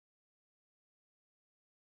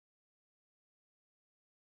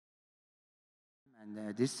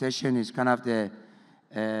And this session is kind of the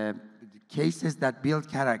cases that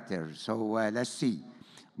build character. So let's see.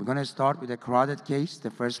 We're going to start with a carotid case.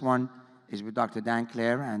 The first one is with Dr. Dan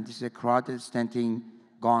Clair, and this is a carotid stenting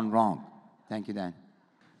gone wrong. Thank you, Dan.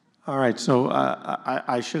 All right, so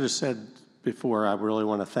I should have said before, I really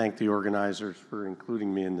want to thank the organizers for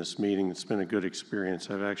including me in this meeting. It's been a good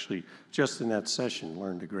experience. I've actually, just in that session,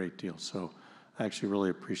 learned a great deal. So I actually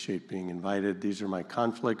really appreciate being invited. These are my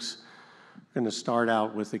conflicts. I'm going to start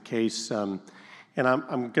out with a case, and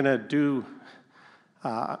I'm going to do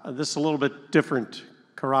this a little bit different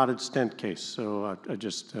carotid stent case. So I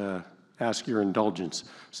just ask your indulgence.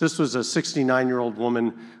 So this was a 69-year-old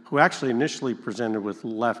woman who actually initially presented with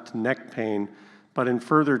left neck pain, but in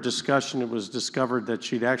further discussion, it was discovered that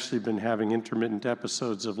she'd actually been having intermittent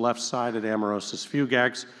episodes of left-sided amaurosis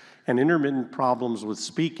fugax and intermittent problems with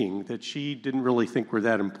speaking that she didn't really think were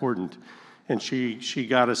that important. And she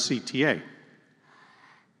got a CTA.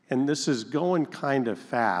 And this is going kind of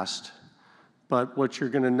fast, but what you're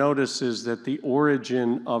going to notice is that the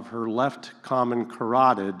origin of her left common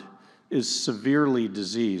carotid is severely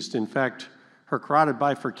diseased. In fact, her carotid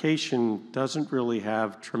bifurcation doesn't really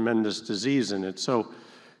have tremendous disease in it. So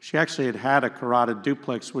she actually had a carotid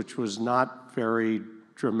duplex, which was not very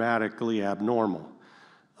dramatically abnormal.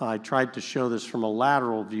 I tried to show this from a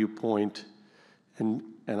lateral viewpoint, and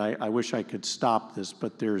I wish I could stop this,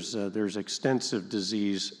 but there's extensive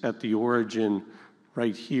disease at the origin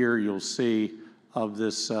right here. You'll see of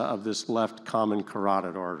this left common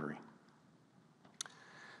carotid artery.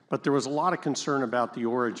 But there was a lot of concern about the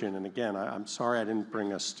origin, and again, I'm sorry I didn't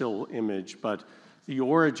bring a still image, but the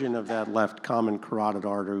origin of that left common carotid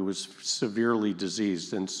artery was severely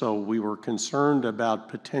diseased, and so we were concerned about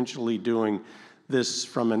potentially doing this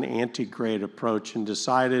from an antegrade approach and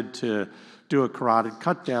decided to do a carotid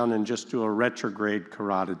cut down and just do a retrograde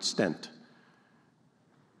carotid stent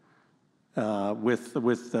with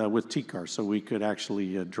TCAR, so we could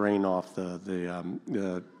actually drain off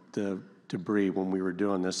the debris when we were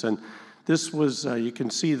doing this. And this was, you can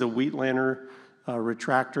see the Wheatlander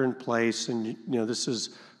retractor in place, and you know, this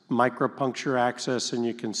is micropuncture access, and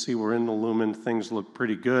you can see we're in the lumen. Things look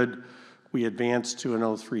pretty good. We advance to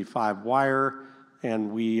an 035 wire,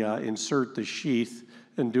 and we insert the sheath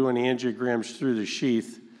and do an angiogram through the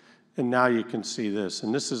sheath, and now you can see this.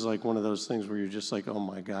 And this is like one of those things where you're just like, oh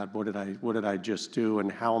my God, what did I just do, and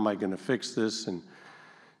how am I going to fix this? And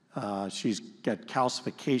she's got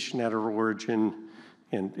calcification at her origin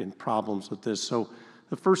and problems with this. So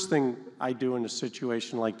the first thing I do in a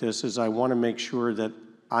situation like this is I want to make sure that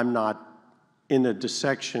I'm not in a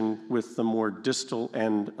dissection with the more distal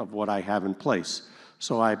end of what I have in place.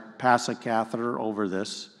 So I pass a catheter over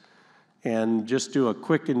this and just do a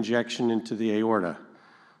quick injection into the aorta.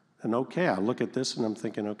 And okay, I look at this and I'm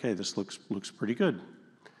thinking, okay, this looks pretty good.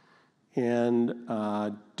 And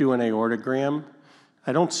do an aortogram.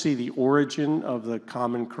 I don't see the origin of the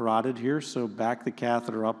common carotid here, so back the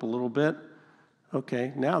catheter up a little bit.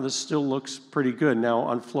 Okay, now this still looks pretty good. Now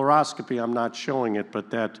on fluoroscopy, I'm not showing it,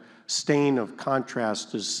 but that stain of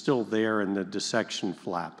contrast is still there in the dissection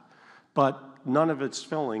flap. But none of it's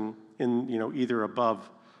filling in, you know, either above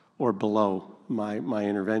or below my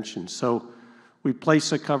intervention. So we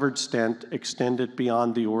place a covered stent, extend it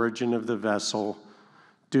beyond the origin of the vessel,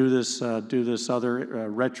 do this other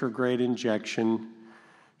retrograde injection.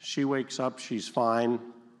 She wakes up, she's fine.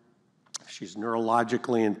 She's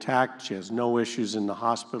neurologically intact. She has no issues in the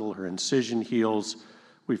hospital. Her incision heals.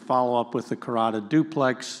 We follow up with the carotid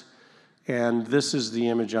duplex, and this is the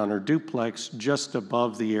image on her duplex just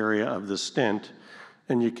above the area of the stent.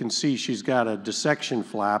 And you can see she's got a dissection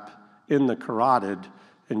flap in the carotid,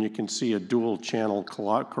 and you can see a dual channel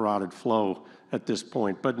carotid flow at this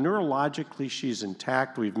point. But neurologically, she's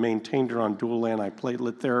intact. We've maintained her on dual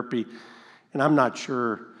antiplatelet therapy, and I'm not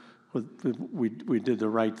sure we did the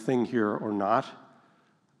right thing here or not.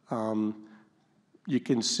 You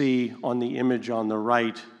can see on the image on the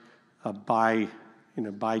right a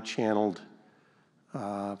bi-channeled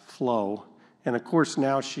flow. And of course,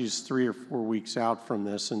 now she's 3 or 4 weeks out from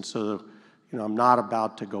this, and so I'm not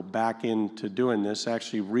about to go back into doing this.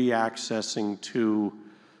 Actually, reaccessing to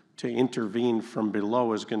intervene from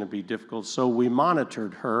below is going to be difficult. So we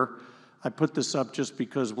monitored her. I put this up just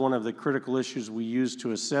because one of the critical issues we use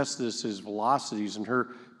to assess this is velocities, and her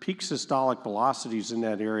peak systolic velocities in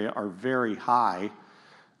that area are very high,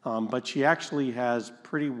 but she actually has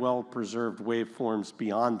pretty well preserved waveforms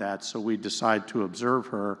beyond that, so we decide to observe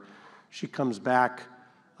her. She comes back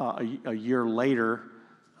a year later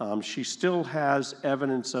She still has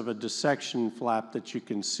evidence of a dissection flap that you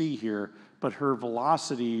can see here, but her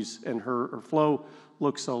velocities and her flow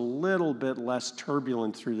looks a little bit less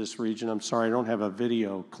turbulent through this region. I'm sorry, I don't have a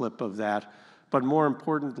video clip of that. But more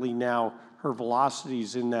importantly now, her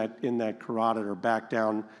velocities in that carotid are back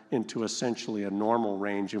down into essentially a normal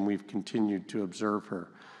range, and we've continued to observe her.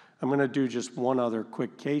 I'm going to do just one other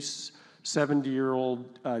quick case.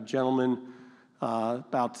 70-year-old gentleman,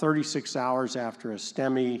 about 36 hours after a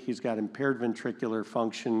STEMI. He's got impaired ventricular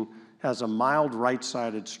function, has a mild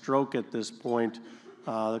right-sided stroke at this point.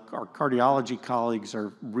 Our cardiology colleagues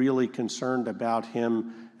are really concerned about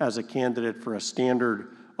him as a candidate for a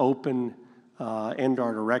standard open end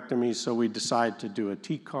atherectomy, so we decide to do a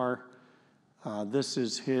TCAR. This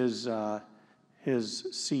is his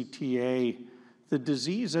CTA. The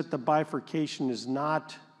disease at the bifurcation is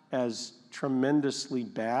not as tremendously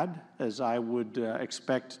bad as I would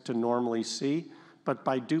expect to normally see, but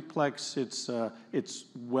by duplex, it's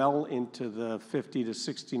well into the 50 to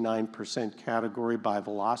 69% category by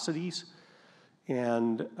velocities.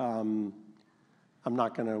 And I'm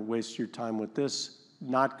not going to waste your time with this.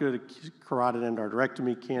 Not good carotid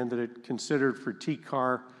endarterectomy candidate, considered for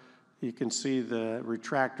TCAR. You can see the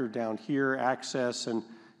retractor down here, access, and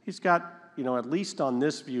he's got, at least on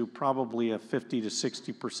this view, probably a 50 to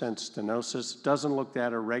 60% stenosis. Doesn't look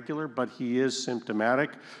that irregular, but he is symptomatic.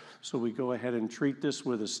 So we go ahead and treat this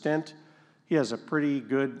with a stent. He has a pretty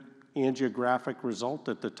good angiographic result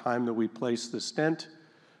at the time that we place the stent.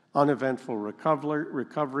 Uneventful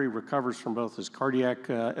recovery, recovers from both his cardiac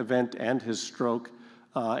event and his stroke.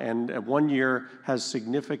 And at 1 year has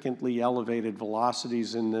significantly elevated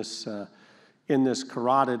velocities in this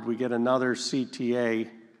carotid. We get another CTA.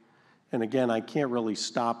 And again, I can't really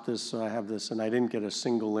stop this, so I have this, and I didn't get a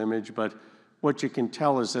single image, but what you can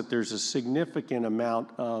tell is that there's a significant amount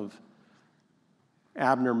of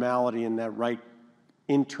abnormality in that right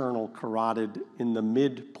internal carotid in the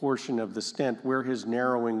mid portion of the stent where his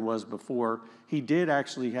narrowing was before. He did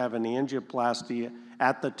actually have an angioplasty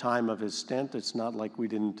at the time of his stent. It's not like he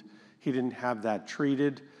didn't have that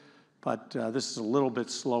treated, but this is a little bit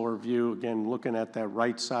slower view. Again, looking at that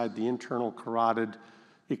right side, the internal carotid,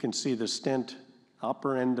 you can see the stent,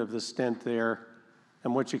 upper end of the stent there.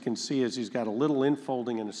 And what you can see is he's got a little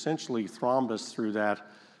infolding and essentially thrombus through that.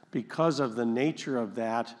 Because of the nature of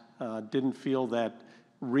that, didn't feel that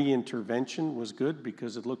reintervention was good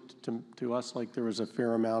because it looked to us like there was a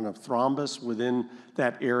fair amount of thrombus within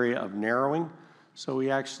that area of narrowing. So we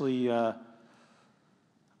actually,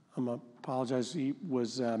 apologize, he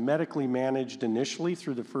was medically managed initially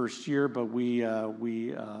through the first year, but we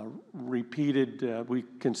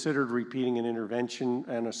considered repeating an intervention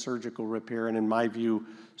and a surgical repair, and in my view,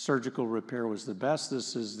 surgical repair was the best.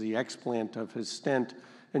 This is the explant of his stent,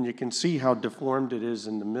 and you can see how deformed it is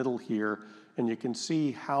in the middle here, and you can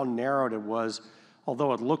see how narrowed it was.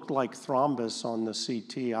 Although it looked like thrombus on the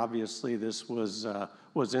CT, obviously this was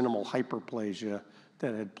intimal hyperplasia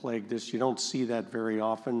that had plagued this. You don't see that very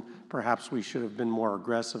often. Perhaps we should have been more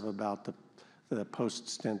aggressive about the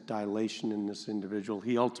post-stent dilation in this individual.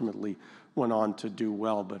 He ultimately went on to do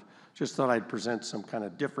well, but just thought I'd present some kind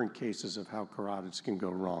of different cases of how carotids can go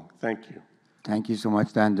wrong. Thank you. Thank you so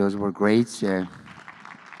much, Dan. Those were great.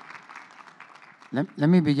 Let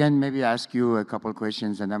me begin, maybe ask you a couple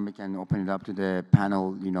questions, and then we can open it up to the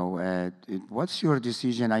panel. What's your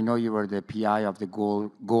decision? I know you were the PI of the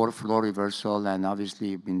Gore flow reversal, and obviously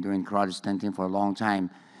you've been doing carotid stenting for a long time.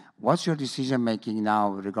 What's your decision-making now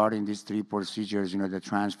regarding these three procedures, the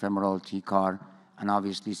transfemoral TCAR and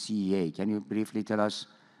obviously CEA? Can you briefly tell us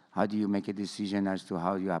how do you make a decision as to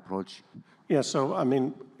how you approach? Yeah, so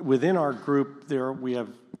within our group there we have,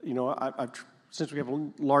 since we have a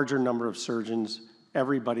larger number of surgeons,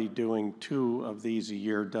 everybody doing 2 of these a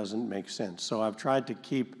year doesn't make sense. So I've tried to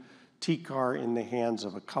keep TCAR in the hands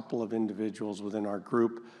of a couple of individuals within our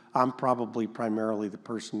group. I'm probably primarily the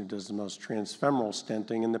person who does the most transfemoral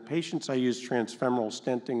stenting, and the patients I use transfemoral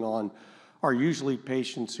stenting on are usually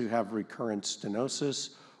patients who have recurrent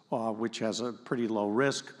stenosis, which has a pretty low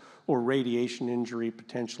risk, or radiation injury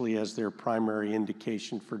potentially as their primary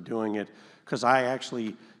indication for doing it. Because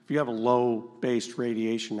if you have a low-based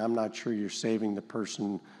radiation, I'm not sure you're saving the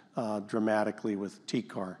person dramatically with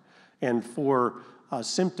TCAR. And for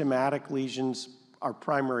symptomatic lesions, our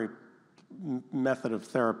primary method of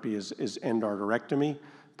therapy is end atherectomy.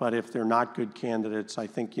 But if they're not good candidates, I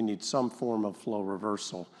think you need some form of flow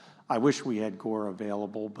reversal. I wish we had Gore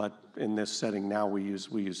available, but in this setting now we use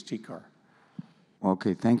TCAR.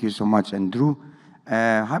 Okay, thank you so much. And Drew,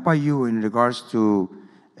 how about you in regards to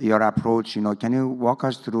your approach. Can you walk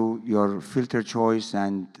us through your filter choice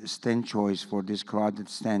and stent choice for this carotid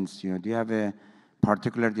stents? Do you have a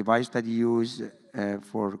particular device that you use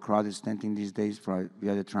for carotid stenting these days via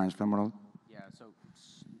the transfemoral? Yeah, so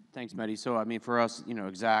thanks, Mehdi. So, I mean, for us,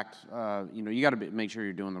 exact, you got to make sure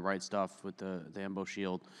you're doing the right stuff with the EMBO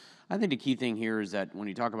shield. I think the key thing here is that when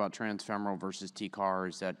you talk about transfemoral versus TCAR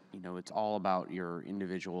is that, it's all about your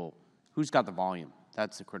individual, who's got the volume.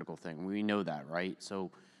 That's the critical thing. We know that, right? So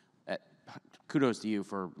kudos to you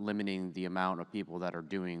for limiting the amount of people that are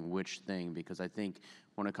doing which thing, because I think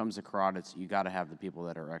when it comes to carotids, you got to have the people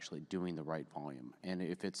that are actually doing the right volume. And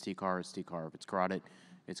if it's TCAR, it's TCAR. If it's carotid,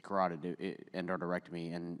 it's carotid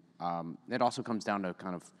endarterectomy. And it also comes down to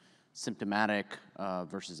kind of symptomatic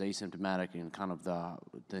versus asymptomatic and kind of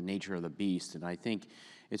the nature of the beast. And I think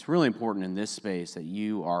it's really important in this space that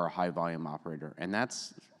you are a high volume operator. And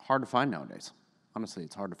that's hard to find nowadays. Honestly,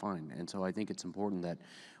 it's hard to find. And so I think it's important that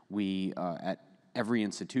we, at every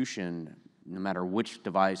institution, no matter which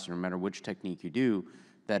device or no matter which technique you do,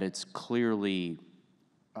 that it's clearly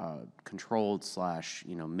controlled /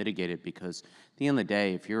 mitigated, because at the end of the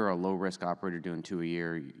day, if you're a low-risk operator doing 2 a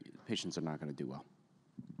year, patients are not going to do well.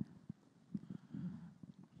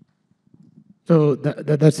 So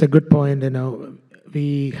that's a good point.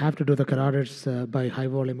 We have to do the carotids by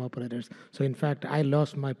high-volume operators. So in fact, I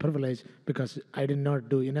lost my privilege because I did not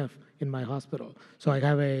do enough in my hospital. So I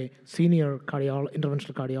have a senior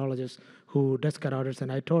interventional cardiologist who does carotids, and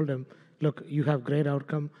I told him, look, you have great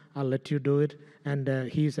outcome. I'll let you do it. And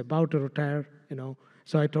he's about to retire.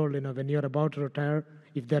 So I told when you're about to retire,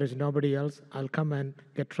 if there is nobody else, I'll come and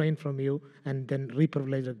get trained from you and then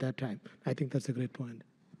reprivilege at that time. I think that's a great point.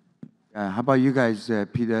 How about you guys,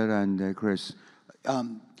 Peter and Chris?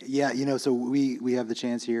 Yeah, so we have the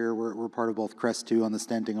chance here. We're part of both CREST-2 on the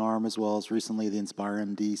stenting arm, as well as recently the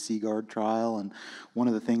InspireMD CGuard trial. And one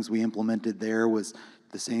of the things we implemented there was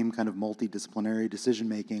the same kind of multidisciplinary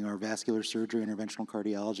decision-making. Our vascular surgery, interventional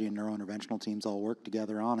cardiology, and neurointerventional teams all work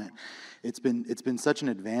together on it. It's been such an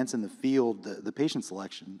advance in the field, the patient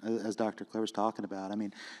selection, as Dr. Clair was talking about. I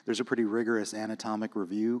mean, there's a pretty rigorous anatomic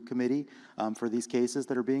review committee for these cases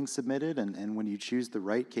that are being submitted, and when you choose the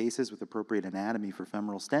right cases with appropriate anatomy for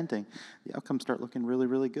femoral stenting, the outcomes start looking really,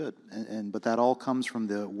 really good. But that all comes from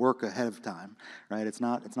the work ahead of time, right? It's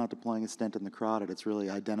not deploying a stent in the carotid. It's really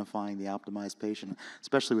identifying the optimized patient,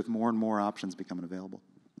 especially with more and more options becoming available.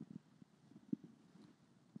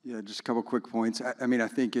 Yeah, just a couple quick points. I mean, I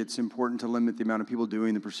think it's important to limit the amount of people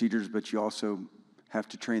doing the procedures, but you also have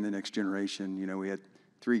to train the next generation. We had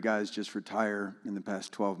 3 guys just retire in the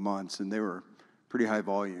past 12 months, and they were pretty high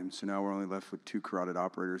volume. So now we're only left with 2 carotid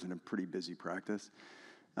operators in a pretty busy practice.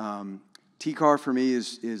 TCAR for me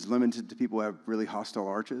is limited to people who have really hostile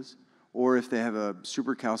arches, or if they have a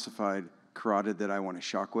super calcified carotid that I want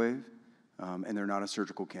to shockwave, and they're not a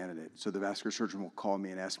surgical candidate. So the vascular surgeon will call me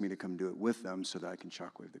and ask me to come do it with them so that I can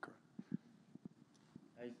shockwave the carotid.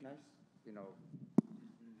 It's nice,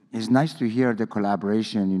 It's nice to hear the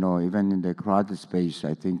collaboration, even in the carotid space.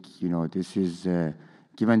 I think, this is,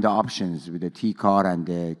 given the options with the TCAR and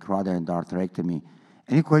the carotid endarterectomy.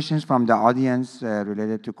 Any questions from the audience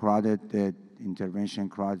related to carotid intervention,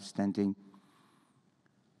 carotid stenting?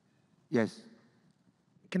 Yes.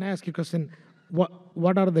 Can I ask you a question?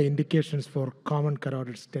 What are the indications for common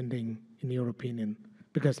carotid stenting, in your opinion?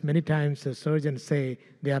 Because many times the surgeons say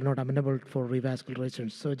they are not amenable for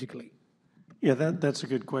revascularization surgically. Yeah, that's a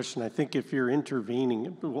good question. I think if you're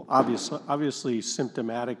intervening, well, obviously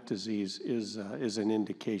symptomatic disease is an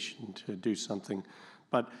indication to do something.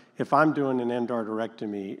 But if I'm doing an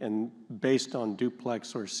endarterectomy and based on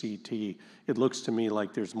duplex or CT, it looks to me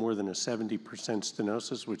like there's more than a 70%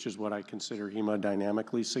 stenosis, which is what I consider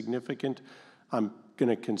hemodynamically significant. I'm going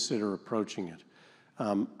to consider approaching it.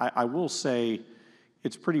 I will say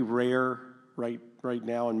it's pretty rare right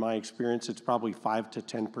now in my experience. It's probably 5 to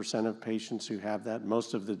 10% of patients who have that.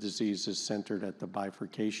 Most of the disease is centered at the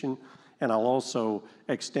bifurcation. And I'll also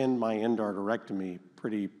extend my endarterectomy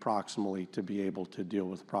pretty proximally to be able to deal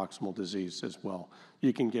with proximal disease as well.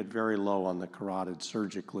 You can get very low on the carotid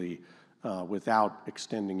surgically without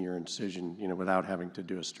extending your incision, without having to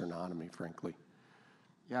do a sternotomy, frankly.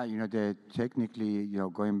 Yeah, technically,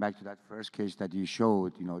 going back to that first case that you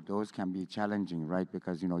showed, those can be challenging, right?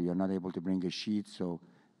 Because, you're not able to bring a sheet. So,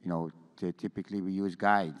 typically we use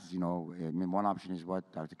guides, I mean, one option is what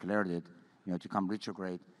Dr. Clair did, to come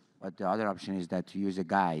retrograde. But the other option is that to use a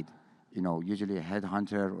guide, usually a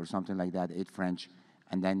headhunter or something like that, 8 French,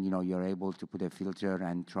 and then, you're able to put a filter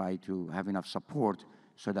and try to have enough support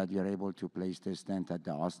so that you're able to place the stent at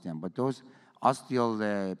the ostium. But those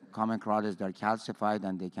osteal common carotids, they're calcified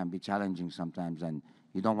and they can be challenging sometimes, and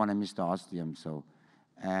You don't want to miss the ostium. So,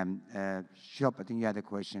 Shop, I think you had a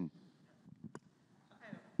question.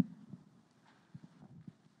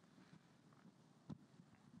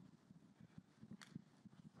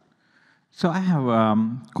 So I have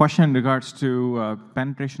a question in regards to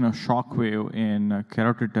penetration of shockwave in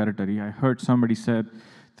carotid territory. I heard somebody said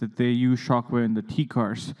that they use shockwave in the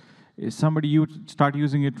TCARs. Is somebody you would start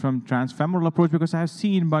using it from transfemoral approach? Because I've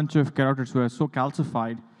seen a bunch of carotids who are so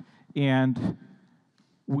calcified, and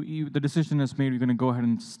the decision is made we're going to go ahead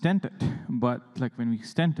and stent it. But like when we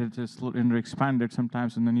stent it, it's expanded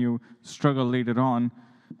sometimes, and then you struggle later on.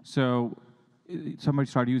 So somebody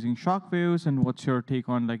started using shockwaves, and what's your take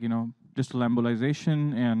on distal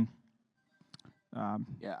embolization and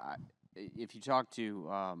yeah, if you talk to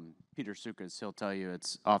Peter Sukas, he'll tell you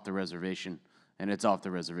it's off the reservation, and it's off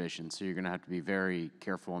the reservation. So you're going to have to be very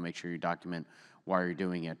careful and make sure you document why you're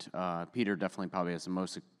doing it. Peter definitely probably has the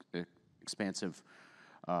most expansive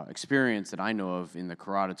experience that I know of in the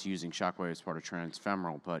carotids using shockwave as part of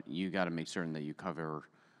transfemoral, but you got to make certain that you cover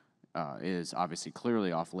is obviously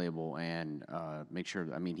clearly off-label and make sure,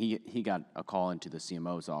 I mean, he got a call into the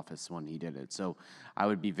CMO's office when he did it. So I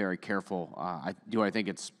would be very careful. Do I think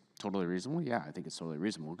it's totally reasonable? Yeah, I think it's totally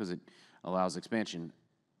reasonable because it allows expansion.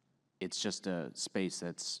 It's just a space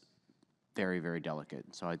that's very, very delicate.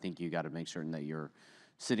 So I think you got to make certain that you're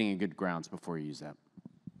sitting in good grounds before you use that.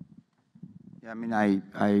 Yeah, I mean,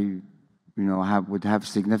 I would have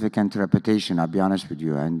significant reputation, I'll be honest with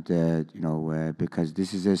you, and, because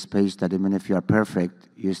this is a space that even if you are perfect,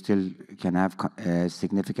 you still can have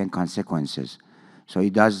significant consequences. So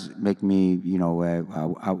it does make me,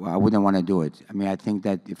 I wouldn't want to do it. I mean, I think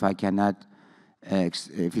that if I cannot,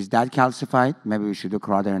 if it's that calcified, maybe we should do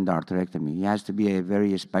carotid endarterectomy. It has to be a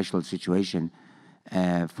very special situation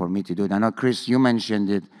for me to do it. I know, Chris, you mentioned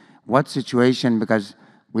it. What situation, because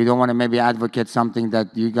we don't want to maybe advocate something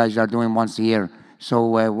that you guys are doing once a year. So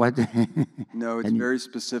what? No, it's very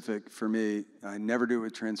specific for me. I never do it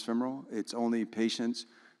with transfemoral. It's only patients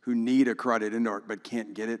who need a carotid endart but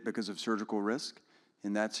can't get it because of surgical risk.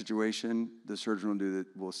 In that situation, the surgeon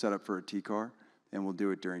will set up for a TCAR, and we'll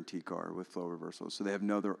do it during TCAR with flow reversal. So they have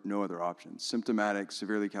no other options. Symptomatic,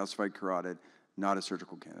 severely calcified carotid, not a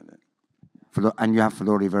surgical candidate. And you have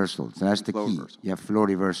flow reversal, so that's the key. Reversal. You have flow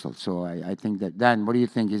reversal. So I think that, Dan, what do you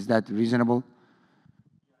think? Is that reasonable?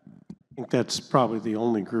 I think that's probably the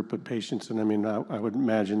only group of patients, and I mean, I would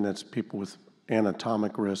imagine that's people with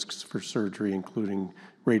anatomic risks for surgery, including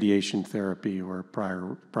radiation therapy or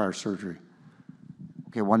prior surgery.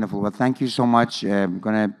 Okay, wonderful. Well, thank you so much. I'm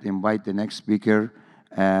going to invite the next speaker.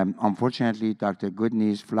 Unfortunately, Dr.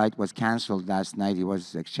 Goodney's flight was canceled last night. He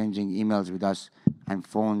was exchanging emails with us and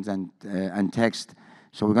phones and text.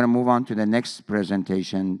 So we're going to move on to the next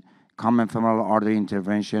presentation, common femoral artery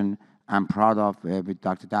intervention. I'm proud of with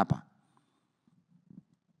Dr. Dappa.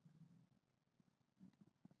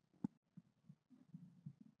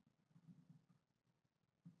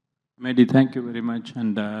 Mehdi, thank you very much.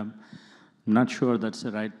 And I'm not sure that's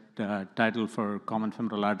the right title for common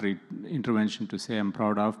femoral artery intervention to say I'm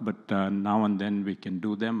proud of, but now and then we can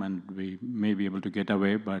do them and we may be able to get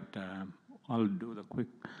away, but I'll do the quick.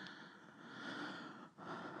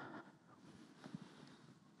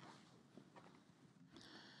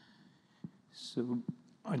 So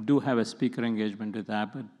I do have a speaker engagement with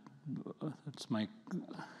that, but that's my...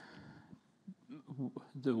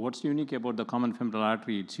 What's unique about the common femoral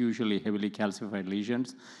artery, it's usually heavily calcified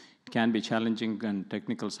lesions. It can be challenging and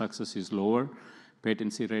technical success is lower.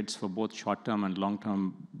 Patency rates for both short-term and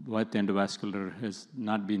long-term with endovascular has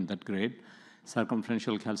not been that great.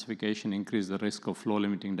 Circumferential calcification increases the risk of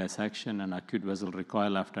flow-limiting dissection, and acute vessel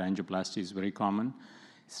recoil after angioplasty is very common.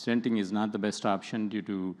 Stenting is not the best option due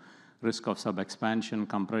to risk of subexpansion,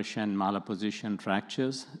 compression, malapposition,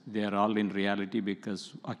 fractures. They are all in reality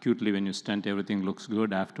because acutely when you stent, everything looks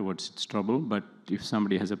good. Afterwards, it's trouble. But if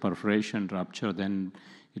somebody has a perforation rupture, then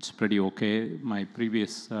it's pretty okay. My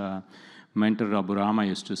previous mentor, Abu Rama,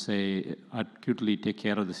 used to say, acutely take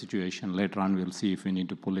care of the situation. Later on, we'll see if we need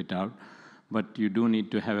to pull it out. But you do need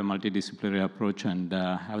to have a multidisciplinary approach and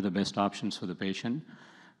have the best options for the patient.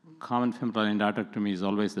 Common femoral endarterectomy is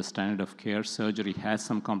always the standard of care. Surgery has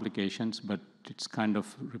some complications, but it's kind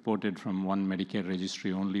of reported from one Medicare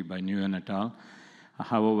registry only by Nguyen et al.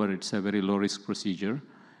 However, it's a very low-risk procedure.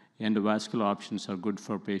 Endovascular options are good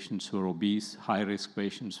for patients who are obese, high-risk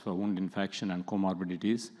patients for wound infection and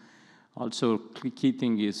comorbidities. Also, key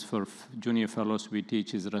thing is for junior fellows we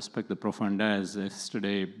teach is respect the profunda. As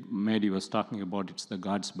yesterday Mehdi was talking about, it's the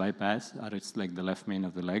God's bypass, or it's like the left main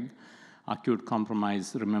of the leg. Acute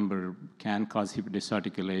compromise, remember, can cause hip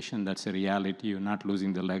dysarticulation. That's a reality. You're not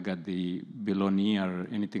losing the leg at the below knee or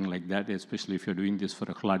anything like that, especially if you're doing this for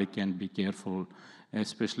a claudican. Be careful,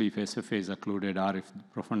 especially if SFA is occluded or if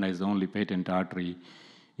profunda is the only patent artery,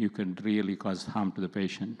 you can really cause harm to the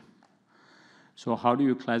patient. So how do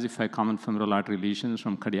you classify common femoral artery lesions?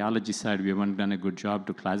 From cardiology side, we haven't done a good job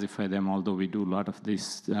to classify them, although we do a lot of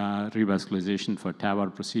this revascularization for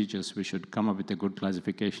TAVR procedures. We should come up with a good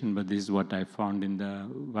classification, but this is what I found in the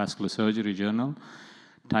vascular surgery journal.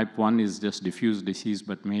 Type 1 is just diffuse disease,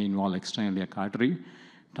 but may involve extrailiac artery.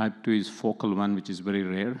 Type 2 is focal one, which is very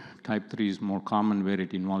rare. Type 3 is more common, where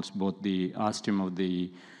it involves both the ostium of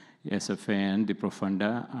the SFA and the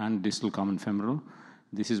profunda and distal common femoral.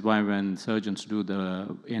 This is why when surgeons do the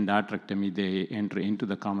end atherectomy, they enter into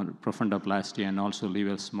the common profundoplasty and also leave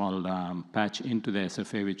a small patch into the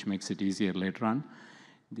SFA, which makes it easier later on.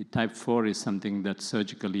 The type 4 is something that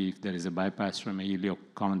surgically, if there is a bypass from a ilio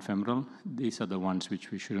common femoral, these are the ones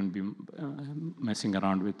which we shouldn't be messing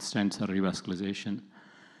around with stents or revascularization.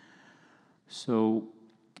 So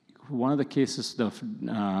one of the cases of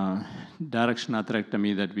direction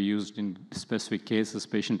atherectomy that we used in specific cases,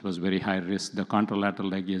 patient was very high risk. The contralateral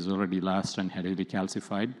leg is already lost and heavily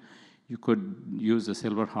calcified. You could use a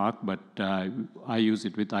silver hawk, but I use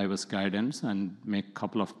it with IVUS guidance and make a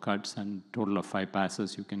couple of cuts and total of 5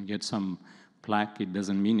 passes. You can get some plaque. It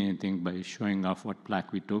doesn't mean anything by showing off what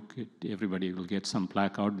plaque we took. Everybody will get some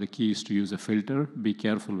plaque out. The key is to use a filter. Be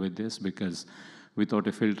careful with this because without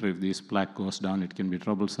a filter, if this plaque goes down, it can be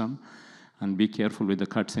troublesome. And be careful with the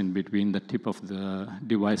cuts in between. The tip of the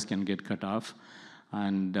device can get cut off.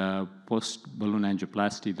 And post-balloon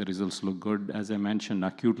angioplasty, the results look good. As I mentioned,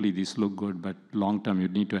 acutely these look good, but long-term you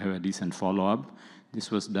need to have a decent follow-up.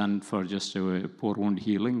 This was done for just a poor wound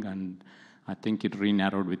healing, and I think it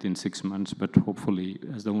re-narrowed within 6 months, but hopefully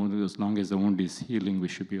as long as the wound is healing, we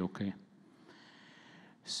should be okay.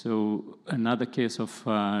 So another case of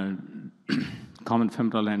common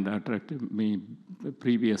femoral end atherectomy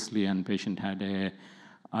previously, and patient had a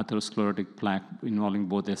atherosclerotic plaque involving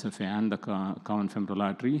both SFA and the common femoral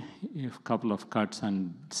artery. A couple of cuts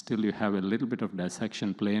and still you have a little bit of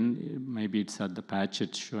dissection plane. Maybe it's at the patch,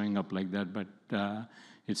 it's showing up like that, but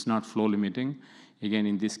it's not flow limiting. Again,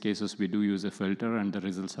 in these cases, we do use a filter and the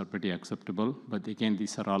results are pretty acceptable. But again,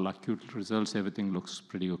 these are all acute results. Everything looks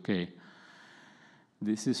pretty okay.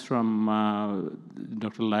 This is from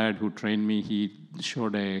Dr. Laird, who trained me. He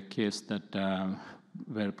showed a case that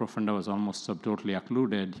where profunda was almost subtotally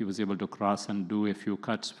occluded. He was able to cross and do a few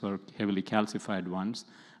cuts for heavily calcified ones,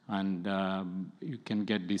 and you can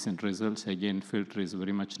get decent results. Again, filter is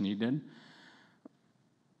very much needed.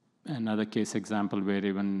 Another case example where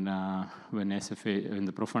even when SFA, when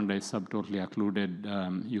the profunda is subtotally occluded,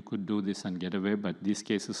 you could do this and get away, but these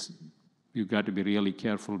cases, you got to be really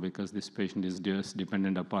careful because this patient is just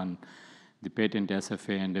dependent upon the patent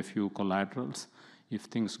SFA and a few collaterals. If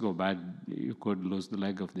things go bad, you could lose the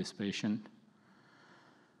leg of this patient.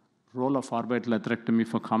 Role of orbital atherectomy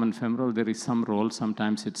for common femoral, there is some role.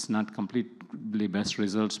 Sometimes it's not completely best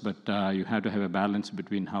results, but you have to have a balance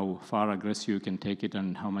between how far aggressive you can take it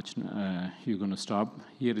and how much you're going to stop.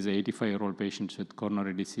 Here is an 85-year-old patient with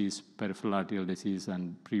coronary disease, peripheral arterial disease,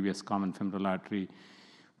 and previous common femoral artery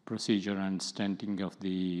procedure and stenting of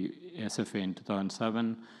the SFA in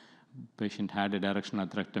 2007. Patient had a directional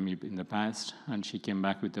atherectomy in the past, and she came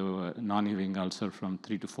back with a non-healing ulcer from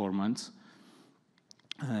 3 to 4 months.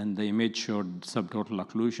 And the image showed subtotal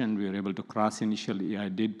occlusion. We were able to cross initially. I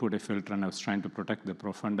did put a filter, and I was trying to protect the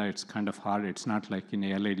profunda. It's kind of hard. It's not like in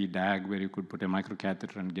a LAD DAG where you could put a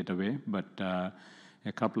microcatheter and get away, but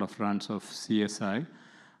a couple of runs of CSI,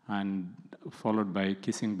 and followed by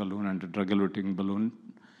kissing balloon and a drug-eluting balloon.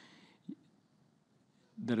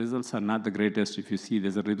 The results are not the greatest. If you see,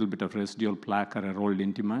 there's a little bit of residual plaque or a rolled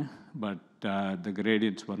intima, but the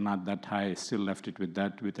gradients were not that high. I still left it with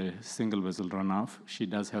that with a single vessel runoff. She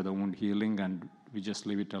does have the wound healing, and we just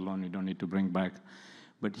leave it alone. You don't need to bring back.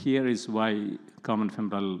 But here is why common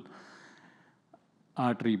femoral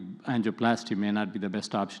artery angioplasty may not be the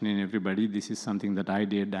best option in everybody. This is something that I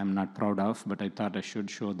did. I'm not proud of, but I thought I should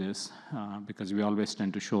show this because we always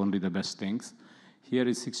tend to show only the best things. Here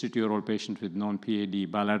is 62-year-old patient with known PAD,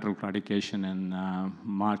 bilateral claudication in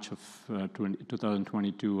March of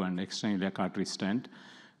 2022 and extrailiac artery stent.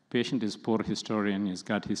 Patient is poor historian. He's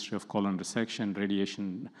got history of colon resection,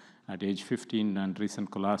 radiation at age 15, and recent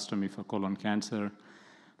colostomy for colon cancer.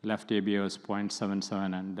 Left ABA was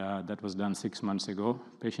 0.77, and that was done 6 months ago.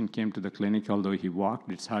 Patient came to the clinic, although he walked.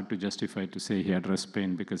 It's hard to justify to say he had rest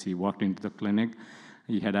pain because he walked into the clinic.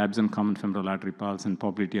 He had absent common femoral artery pulse and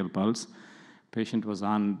popliteal pulse. Patient was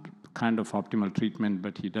on kind of optimal treatment,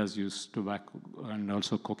 but he does use tobacco and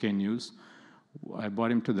also cocaine use. I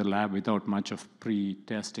brought him to the lab without much of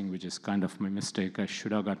pre-testing, which is kind of my mistake. I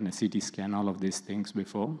should have gotten a CT scan, all of these things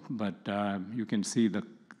before. But you can see that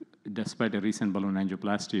despite a recent balloon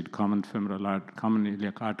angioplasty, common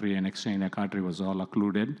iliac artery and external iliac artery was all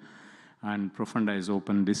occluded. And profunda is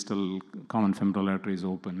open, distal common femoral artery is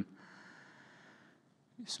open.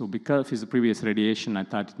 So because of his previous radiation, I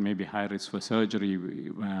thought it may be high risk for surgery.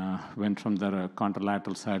 We went from the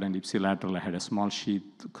contralateral side and ipsilateral. I had a small sheath,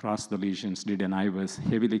 crossed the lesions, did an IVUS,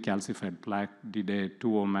 heavily calcified plaque, did a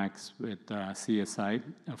 2 max with CSI,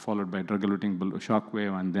 followed by drug-eluting shock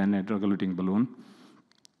wave and then a drug-eluting balloon.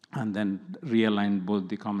 And then realigned both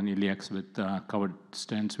the common iliacs with covered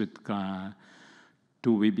stents with 2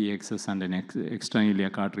 VBXs and an external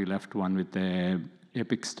iliac artery left, one with a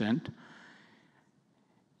epic stent.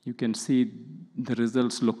 You can see the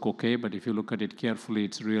results look okay, but if you look at it carefully,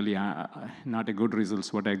 it's really not a good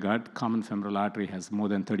results what I got. Common femoral artery has more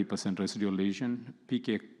than 30% residual lesion.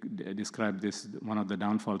 PK described this, one of the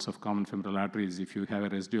downfalls of common femoral artery is if you have a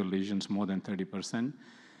residual lesions more than 30%.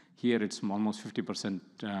 Here it's almost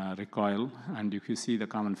 50% recoil, and if you see the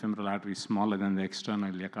common femoral artery smaller than the external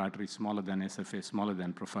iliac artery, smaller than SFA, smaller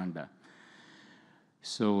than profunda.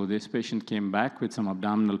 So this patient came back with some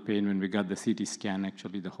abdominal pain when we got the CT scan.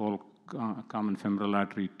 Actually, the whole common femoral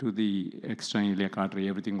artery to the external iliac artery,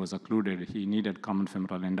 everything was occluded. He needed common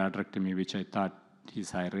femoral endarterectomy, which I thought he's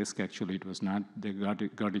high risk. Actually, it was not. They got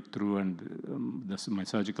it through, and my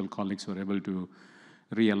surgical colleagues were able to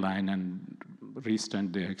realign and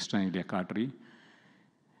restent the external iliac artery.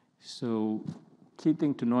 So key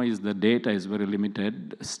thing to know is the data is very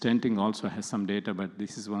limited. Stenting also has some data, but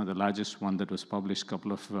this is one of the largest one that was published a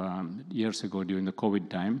couple of years ago during the COVID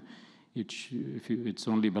time. It's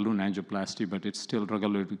only balloon angioplasty, but it's still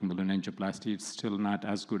drug-eluting balloon angioplasty. It's still not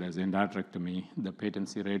as good as endarterectomy. The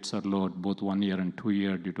patency rates are low at both 1 year and 2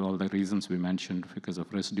 year due to all the reasons we mentioned, because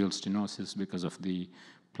of residual stenosis, because of the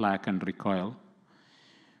plaque and recoil.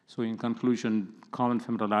 So in conclusion, common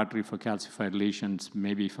femoral artery for calcified lesions,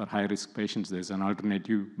 maybe for high-risk patients, there's an alternate.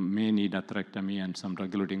 You may need atherectomy and some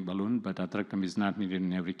drug-eluting balloon, but atherectomy is not needed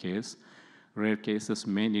in every case. Rare cases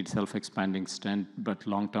may need self-expanding stent, but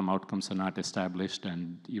long-term outcomes are not established,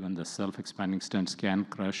 and even the self-expanding stents can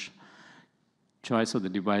crush. Choice of the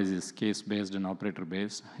device is case-based and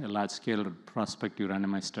operator-based. A large-scale prospective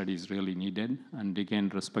randomized study is really needed, and again,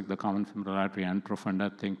 respect the common femoral artery and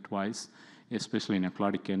profunda, think twice, especially in a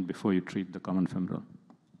claudication before you treat the common femoral.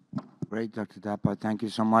 Great, Dr. Dappa. Thank you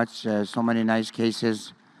so much. So many nice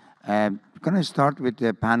cases. We're going to start with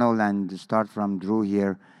the panel and start from Drew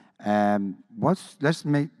here. Let's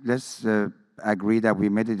agree that we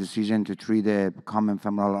made a decision to treat the common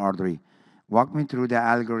femoral artery. Walk me through the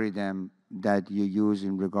algorithm that you use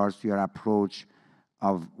in regards to your approach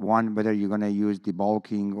of one, whether you're going to use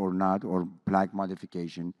debulking or not, or plaque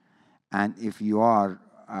modification. And if you are,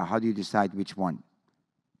 how do you decide which one?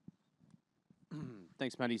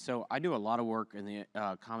 Thanks, Mehdi. So I do a lot of work in the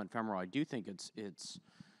common femoral. I do think it's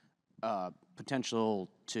potential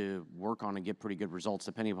to work on and get pretty good results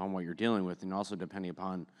depending upon what you're dealing with, and also depending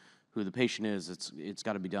upon who the patient is. It's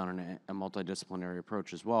got to be done in a multidisciplinary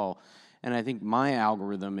approach as well. And I think my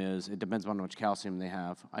algorithm is, it depends on how much calcium they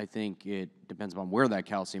have. I think it depends on where that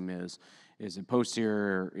calcium is. Is it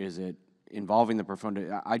posterior? Is it involving the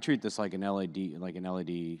profunda? I treat this like an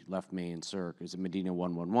LAD left main circ. Is it Medina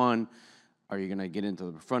 111? Are you going to get into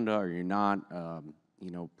the profunda? Or you're not? Do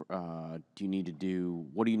you need to do?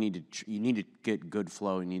 What do you need to? You need to get good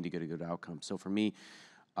flow. You need to get a good outcome. So for me,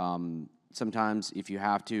 sometimes if you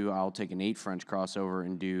have to, I'll take an 8 French crossover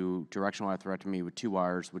and do directional atherectomy with 2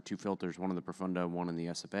 wires with 2 filters, one in the profunda, one in the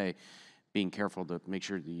SFA. Being careful to make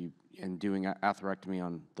sure that and doing atherectomy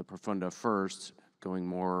on the profunda first, going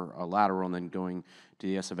more lateral, and then going to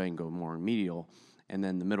the SFA and go more medial, and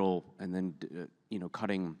then the middle, and then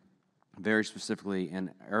cutting very specifically. And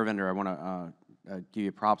Aravinda, I want to give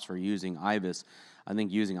you props for using IVUS. I think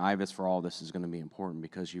using IVUS for all this is going to be important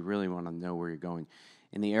because you really want to know where you're going.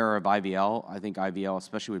 In the era of IVL, I think IVL,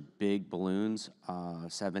 especially with big balloons,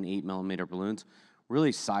 7-8 millimeter balloons,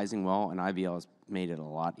 really sizing well, and IVL has made it a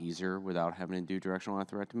lot easier without having to do directional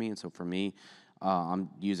atherectomy. And so for me, I'm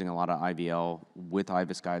using a lot of IVL with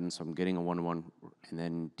IVUS guidance, so I'm getting a 1-to-1 and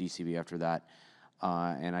then DCB after that.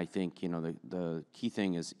 And I think the key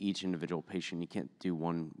thing is each individual patient. You can't do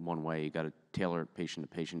one way. You got to tailor it patient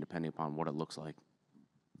to patient depending upon what it looks like.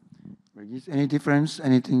 Any difference?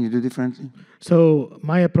 Anything you do differently? So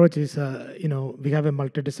my approach is, we have a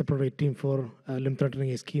multidisciplinary team for limb-threatening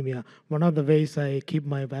ischemia. One of the ways I keep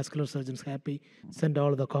my vascular surgeons happy, send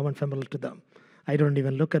all the common femoral to them. I don't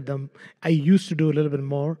even look at them. I used to do a little bit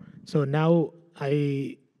more, so now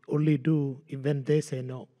I only do when they say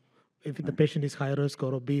no. If the patient is high risk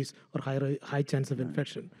or obese or high chance of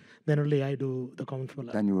infection, then only I do the common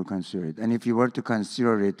femoral Then you will consider it. And if you were to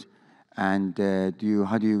consider it, and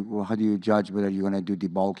how do you judge whether you're going to do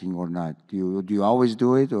debulking or not? Do you always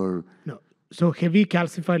do it, or? No. So heavy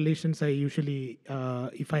calcified lesions, I usually,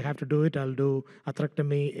 if I have to do it, I'll do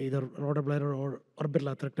atherectomy, either rotobladder or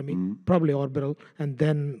orbital atherectomy, probably orbital, and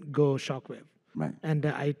then go shockwave. Right. And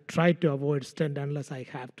I try to avoid stent unless I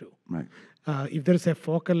have to. Right. If there's a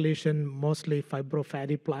focal lesion, mostly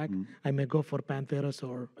fibrofatty plaque, I may go for Pantherus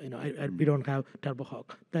or, we don't have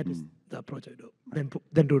Turbohawk. That is the approach I do.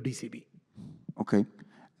 Then do DCB. Okay.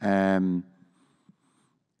 And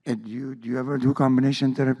do you ever do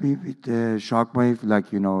combination therapy with shockwave?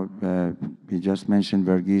 Like, you just mentioned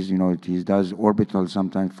Vargese, he does orbital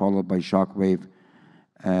sometimes followed by shockwave.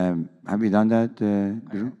 Have you done that,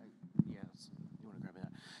 Drew? Yes. You want to grab that?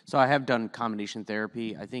 So I have done combination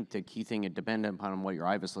therapy. I think the key thing, it depends upon what your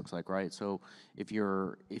IVUS looks like, right? So if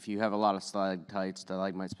you have a lot of stalactites,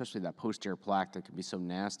 especially that posterior plaque that can be so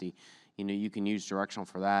nasty, you can use directional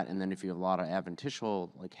for that. And then if you have a lot of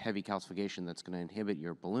adventitial, like heavy calcification that's going to inhibit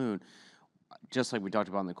your balloon, just like we talked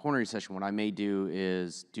about in the coronary session, what I may do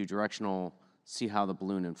is do directional, see how the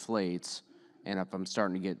balloon inflates, and if I'm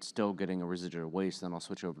starting to still getting a residual waste, then I'll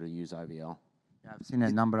switch over to use IVL. Yeah, I've seen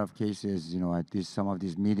a number of cases, at some of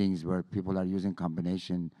these meetings where people are using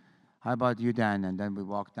combination. How about you, Dan? And then we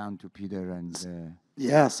walk down to Peter and...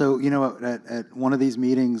 Yeah, so, at one of these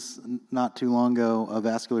meetings not too long ago, a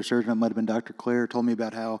vascular surgeon, it might have been Dr. Clair, told me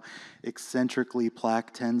about how eccentrically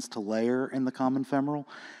plaque tends to layer in the common femoral.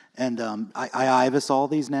 And I IVUS all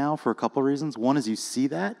these now for a couple of reasons. One is you see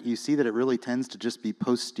that it really tends to just be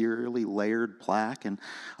posteriorly layered plaque. And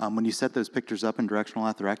when you set those pictures up in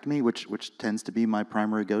directional atherectomy, which tends to be my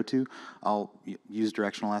primary go-to, I'll use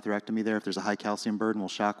directional atherectomy there. If there's a high calcium burden, we'll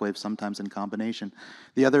shockwave sometimes in combination.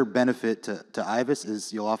 The other benefit to IVUS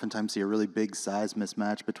is you'll oftentimes see a really big size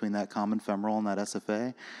mismatch between that common femoral and that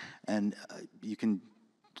SFA. And you can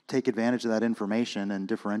take advantage of that information and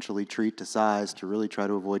differentially treat to size to really try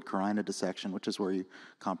to avoid carina dissection, which is where you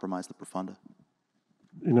compromise the profunda.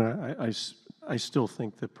 I still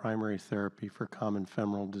think the primary therapy for common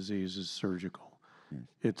femoral disease is surgical.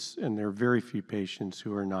 And there are very few patients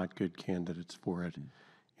who are not good candidates for it.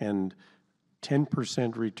 And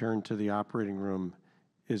 10% return to the operating room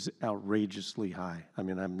is outrageously high. I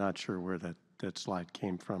mean, I'm not sure where that slide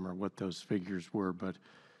came from or what those figures were, but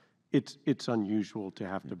it's unusual to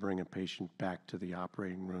have to bring a patient back to the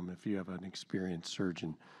operating room if you have an experienced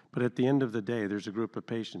surgeon. But at the end of the day, there's a group of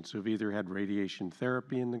patients who've either had radiation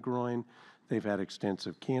therapy in the groin, they've had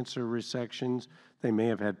extensive cancer resections, they may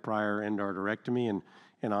have had prior endarterectomy,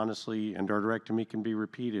 and honestly, endarterectomy can be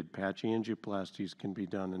repeated. Patch angioplasties can be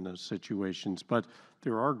done in those situations. But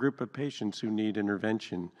there are a group of patients who need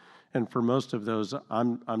intervention. And for most of those,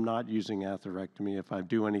 I'm not using atherectomy. If I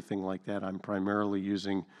do anything like that, I'm primarily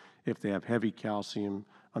using, if they have heavy calcium,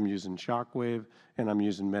 I'm using shockwave, and I'm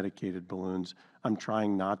using medicated balloons. I'm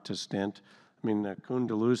trying not to stent. I mean, Koen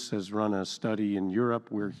de Loos has run a study in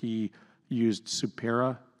Europe where he used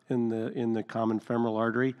Supera in the common femoral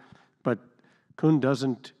artery, but Koen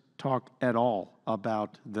doesn't talk at all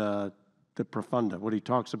about the profunda. What he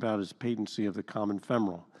talks about is patency of the common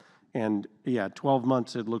femoral. And yeah, 12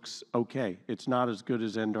 months, it looks okay. It's not as good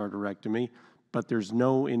as endarterectomy, but there's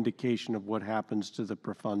no indication of what happens to the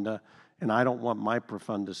profunda, and I don't want my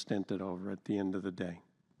profunda stented over at the end of the day.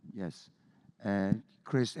 Yes.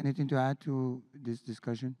 Chris, anything to add to this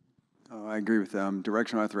discussion? I agree with them.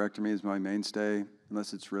 Directional atherectomy is my mainstay.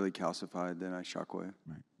 Unless it's really calcified, then I shockwave.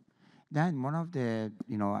 Right. Dan, one of the,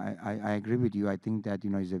 I agree with you. I think that,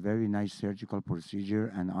 it's a very nice surgical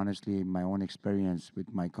procedure, and honestly, in my own experience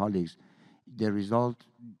with my colleagues, the result,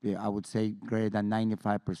 I would say, greater than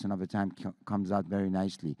 95% of the time comes out very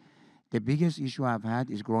nicely. The biggest issue I've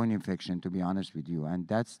had is groin infection, to be honest with you, and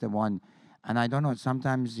that's the one. And I don't know,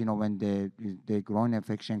 sometimes, when the groin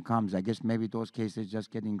infection comes, I guess maybe those cases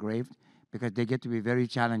just get engraved because they get to be very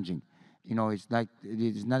challenging. It's like,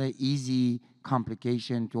 it's not an easy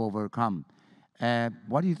complication to overcome.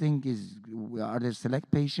 What do you think are there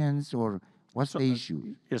select patients, or what's the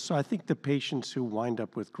issue? Yeah, so I think the patients who wind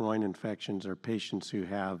up with groin infections are patients who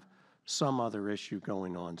have some other issue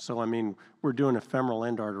going on. So, I mean, we're doing a femoral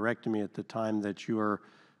endarterectomy at the time that you are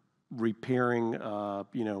repairing,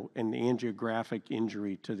 an angiographic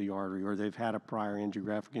injury to the artery, or they've had a prior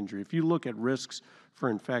angiographic injury. If you look at risks for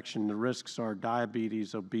infection, the risks are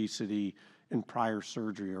diabetes, obesity, and prior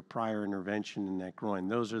surgery or prior intervention in that groin.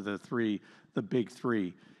 Those are the big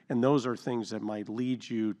three. And those are things that might lead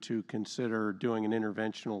you to consider doing an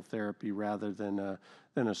interventional therapy rather than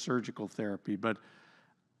a surgical therapy. But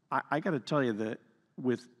I got to tell you that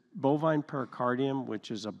with bovine pericardium,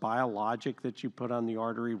 which is a biologic that you put on the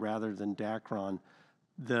artery rather than Dacron,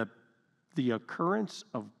 the occurrence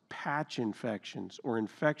of patch infections or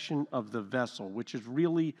infection of the vessel, which is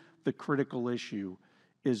really the critical issue,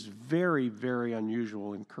 is very, very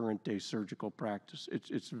unusual in current day surgical practice.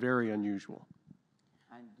 It's very unusual.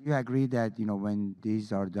 And do you agree that, you know, when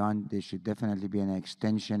these are done, there should definitely be an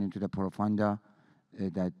extension into the profunda,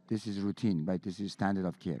 that this is routine, right? This is standard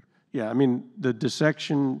of care? Yeah, I mean, the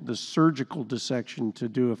dissection, the surgical dissection to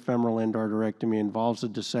do a femoral endarterectomy involves a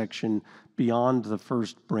dissection beyond the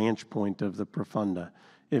first branch point of the profunda.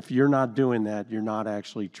 If you're not doing that, you're not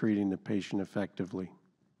actually treating the patient effectively.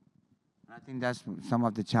 I think that's some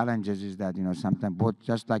of the challenges is that, you know, sometimes both,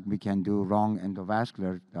 just like we can do wrong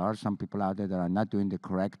endovascular, there are some people out there that are not doing the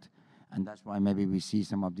correct, and that's why maybe we see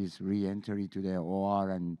some of this re-entry to the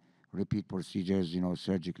OR and repeat procedures, you know,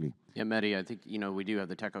 surgically. Yeah, Mehdi, I think, you know, we do have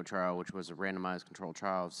the TECO trial, which was a randomized controlled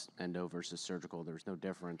trial of endo versus surgical. There's no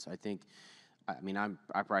difference. I think, I mean,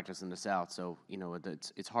 I practice in the South, so, you know,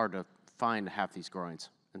 it's hard to find half these groins.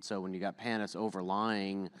 And so when you got pannus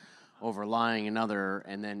overlying another,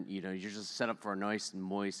 and then, you know, you're just set up for a nice and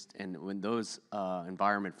moist, and when those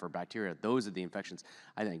environment for bacteria, those are the infections.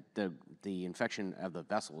 I think the infection of the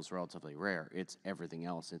vessel is relatively rare. It's everything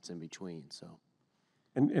else. It's in between, so.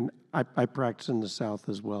 And I practice in the South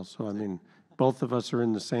as well, so I mean, both of us are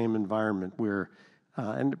in the same environment where,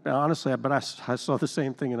 and honestly, but I saw the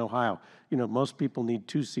same thing in Ohio. You know, most people need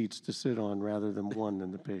 2 seats to sit on rather than 1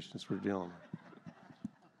 in the patients we're dealing with.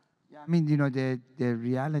 Yeah, I mean, you know, the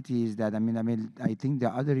reality is that, I mean, I think the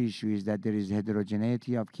other issue is that there is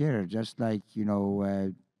heterogeneity of care, just like, you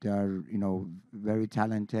know, there are, you know, very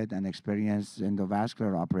talented and experienced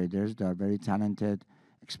endovascular operators. There are very talented,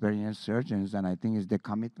 experienced surgeons, and I think it's the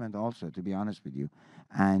commitment also, to be honest with you.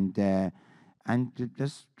 And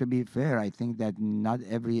just to be fair, I think that not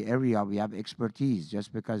every area we have expertise.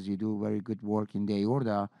 Just because you do very good work in the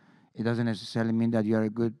aorta, it doesn't necessarily mean that you're a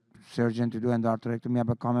good surgeon to do endarterectomy of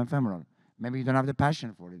a common femoral. Maybe you don't have the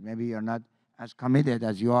passion for it. Maybe you're not as committed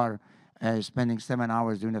as you are spending 7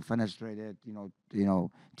 hours doing a fenestrated, you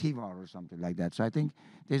know, TVAR or something like that. So I think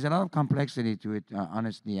there's a lot of complexity to it,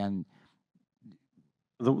 honestly. And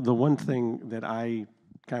the one thing that I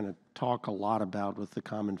kind of talk a lot about with the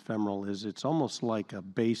common femoral is it's almost like a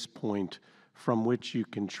base point from which you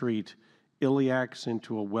can treat iliacs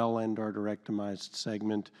into a well endarterectomized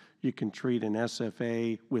segment. You can treat an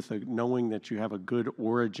SFA with knowing that you have a good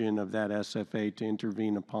origin of that SFA to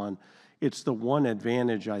intervene upon. It's the one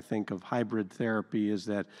advantage, I think, of hybrid therapy is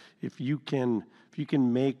that if you can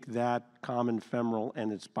make that common femoral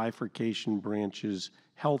and its bifurcation branches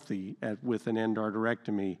healthy with an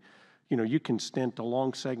endarterectomy, you know, you can stent a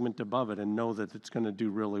long segment above it and know that it's going to do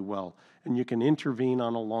really well. And you can intervene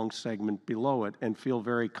on a long segment below it and feel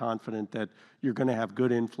very confident that you're going to have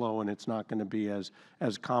good inflow and it's not going to be as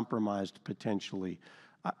compromised potentially.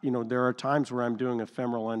 You know, there are times where I'm doing a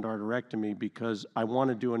femoral endarterectomy because I want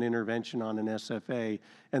to do an intervention on an SFA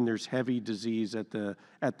and there's heavy disease at the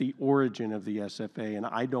origin of the SFA, and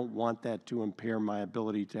I don't want that to impair my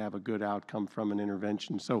ability to have a good outcome from an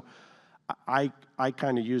intervention. So I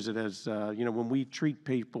kind of use it as, you know, when we treat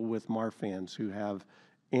people with Marfan's who have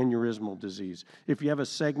aneurysmal disease, if you have a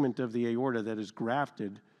segment of the aorta that is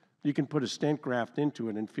grafted, you can put a stent graft into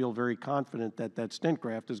it and feel very confident that that stent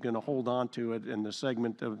graft is going to hold on to it and the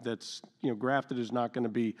segment that's, you know, grafted is not going to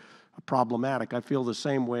be problematic. I feel the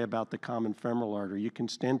same way about the common femoral artery. You can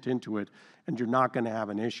stent into it and you're not going to have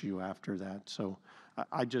an issue after that. So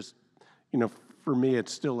I just, you know, for me,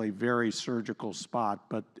 it's still a very surgical spot.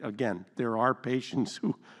 But again, there are patients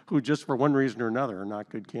who just for one reason or another are not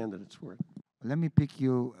good candidates for it. let me pick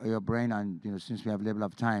your brain on, you know, since we have a little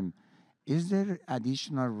of time. Is there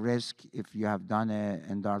additional risk if you have done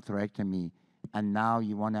an endarterectomy and now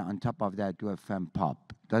you want to, on top of that, do a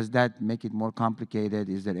fem-pop? Does that make it more complicated?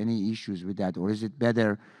 Is there any issues with that? Or is it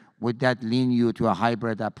better, would that lean you to a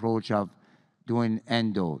hybrid approach of doing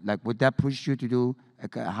endo? Like, would that push you to do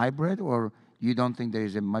a hybrid, or you don't think there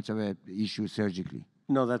is much of an issue surgically?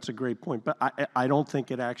 No, that's a great point. But I don't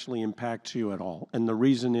think it actually impacts you at all. And the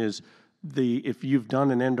reason is, if you've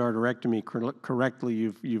done an endarterectomy correctly,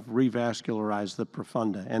 you've revascularized the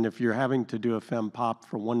profunda. And if you're having to do a fem-pop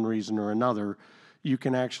for one reason or another, you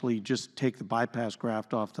can actually just take the bypass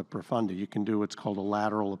graft off the profunda. You can do what's called a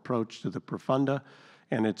lateral approach to the profunda,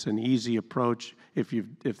 and it's an easy approach. If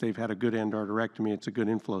they've had a good endarterectomy, it's a good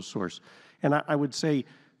inflow source. And I would say,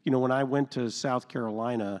 you know, when I went to South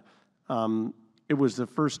Carolina, it was the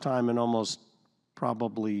first time in almost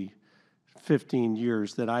probably 15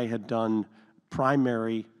 years that I had done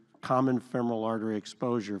primary common femoral artery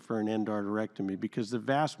exposure for an endarterectomy, because the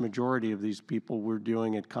vast majority of these people we're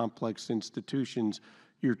doing at complex institutions,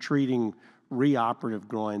 you're treating reoperative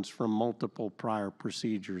groins from multiple prior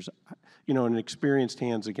procedures. You know, in experienced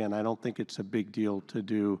hands, again, I don't think it's a big deal to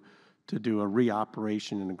do a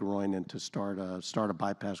reoperation in the groin and to start a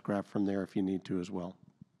bypass graft from there if you need to as well.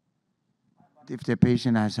 If the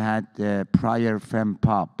patient has had prior fem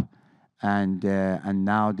pop and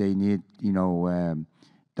now they need, you know,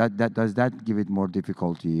 does that give it more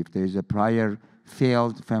difficulty? If there is a prior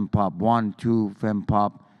failed fem pop, 1, 2 fem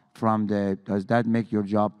pop from does that make your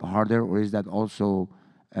job harder, or is that also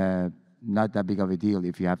not that big of a deal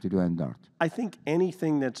if you have to do endart? I think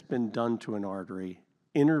anything that's been done to an artery,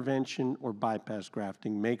 intervention or bypass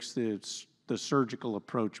grafting, makes the surgical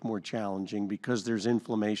approach more challenging because there's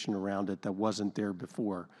inflammation around it that wasn't there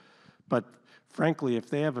before. But frankly, if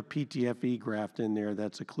they have a PTFE graft in there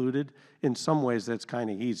that's occluded, in some ways that's kind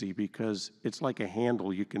of easy because it's like a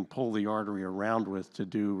handle you can pull the artery around with to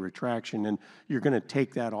do retraction, and you're going to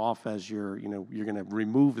take that off as you're going to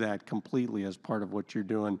remove that completely as part of what you're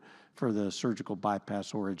doing for the surgical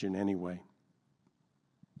bypass origin anyway.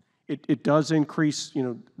 It does increase,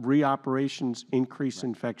 reoperations increase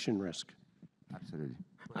infection risk. Absolutely.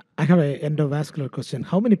 I have an endovascular question.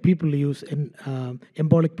 How many people use an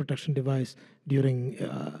embolic protection device during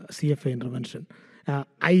CFA intervention?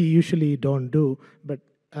 I usually don't do, but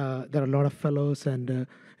there are a lot of fellows, and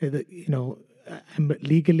I'm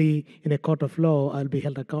legally in a court of law, I'll be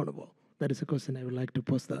held accountable. That is a question I would like to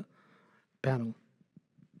pose the panel.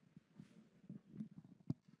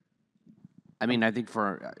 I mean, I think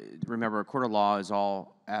remember, a court of law is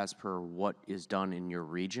all as per what is done in your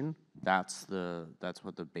region. That's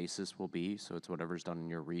what the basis will be. So it's whatever's done in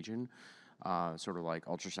your region. Sort of like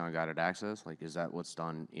ultrasound guided access. Like, is that what's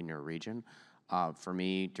done in your region? For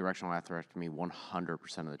me, directional atherectomy,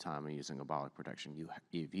 100% of the time I'm using embolic protection.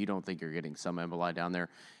 If you don't think you're getting some emboli down there,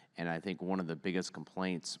 and I think one of the biggest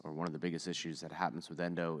complaints or one of the biggest issues that happens with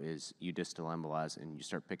endo is you distal embolize and you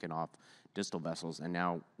start picking off distal vessels, and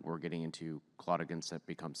now we're getting into claudigans that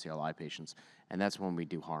become CLI patients, and that's when we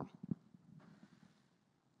do harm.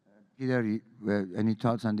 Peter, any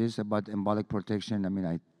thoughts on this about embolic protection? I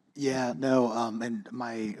mean, Yeah, no, and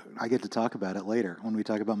I get to talk about it later when we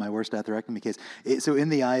talk about my worst atherectomy case. So in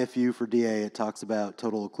the IFU for DA, it talks about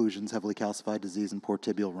total occlusions, heavily calcified disease, and poor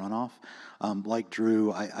tibial runoff. Like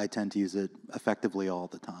Drew, I tend to use it effectively all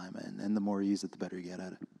the time, and the more you use it, the better you get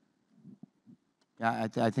at it. Yeah,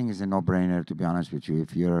 I think it's a no-brainer, to be honest with you.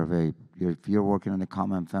 If you're working on the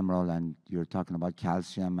common femoral and you're talking about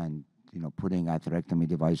calcium and putting atherectomy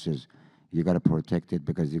devices, you got to protect it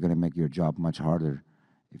because you're going to make your job much harder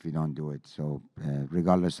if you don't do it. So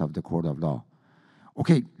regardless of the court of law.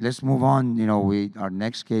 Okay, let's move on. Our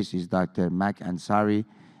next case is Dr. Mac Ansari,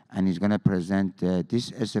 and he's going to present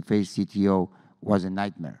this SFA CTO was a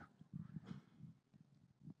nightmare.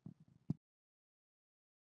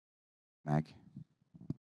 Mac.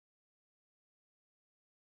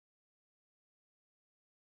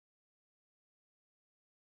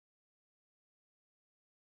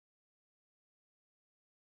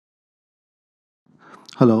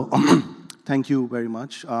 Hello. Thank you very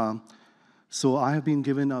much. So I have been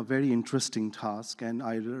given a very interesting task, and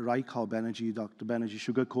I like how Dr. Banerjee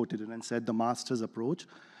sugar-coated it and said the master's approach.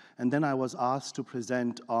 And then I was asked to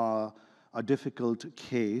present a difficult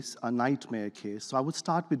case, a nightmare case. So I would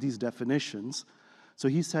start with these definitions. So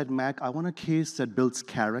he said, Mac, I want a case that builds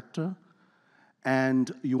character,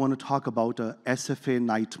 and you want to talk about a SFA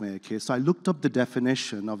nightmare case. So I looked up the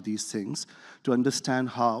definition of these things to understand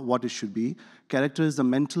what it should be. Character is the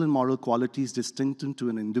mental and moral qualities distinctive to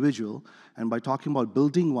an individual, and by talking about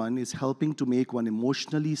building one is helping to make one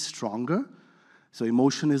emotionally stronger. So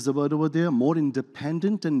emotion is the word over there, more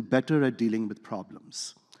independent and better at dealing with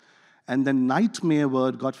problems. And then nightmare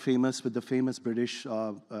word got famous with the famous British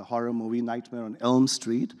horror movie Nightmare on Elm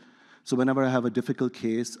Street. So whenever I have a difficult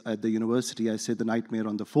case at the university, I say the nightmare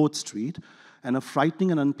on the 4th Street, and a frightening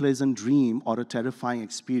and unpleasant dream or a terrifying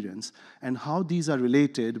experience, and how these are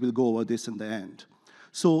related, we'll go over this in the end.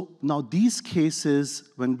 So now these cases,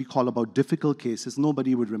 when we call about difficult cases,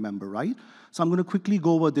 nobody would remember, right? So I'm going to quickly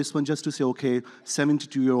go over this one just to say, okay,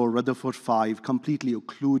 72-year-old Rutherford 5, completely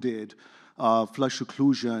occluded, flush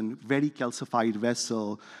occlusion, very calcified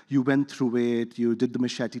vessel. You went through it, you did the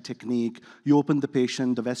machete technique, you opened the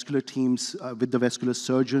patient, the vascular teams with the vascular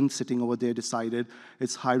surgeon sitting over there decided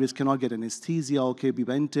it's high risk, cannot get anesthesia. Okay, we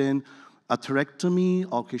went in, atherectomy,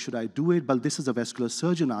 okay, should I do it? But this is a vascular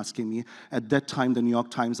surgeon asking me. At that time, the New York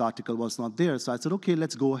Times article was not there. So I said, okay,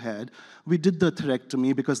 let's go ahead. We did the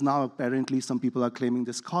atherectomy because now apparently some people are claiming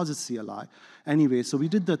this causes CLI. Anyway, so we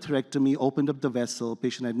did the atherectomy, opened up the vessel,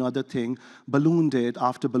 patient had no other thing, ballooned it.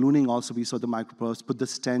 After ballooning also, we saw the micropulse, put the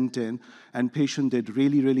stent in, and patient did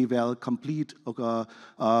really, really well, complete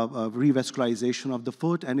revascularization of the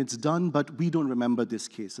foot, and it's done, but we don't remember these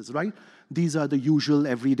cases, right? These are the usual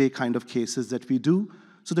everyday kind of cases that we do.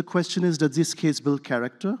 So the question is, does this case build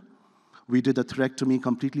character? We did a atherectomy,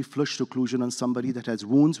 completely flushed occlusion on somebody that has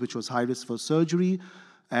wounds, which was high risk for surgery.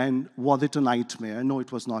 And was it a nightmare? No,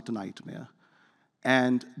 it was not a nightmare.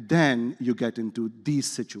 And then you get into these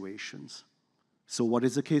situations. So what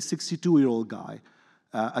is the case? 62-year-old guy,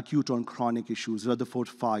 acute on chronic issues, Rutherford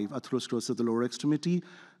 5, atherosclerosis of the lower extremity,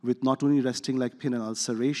 with not only resting leg pain and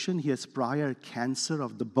ulceration, he has prior cancer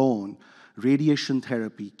of the bone, radiation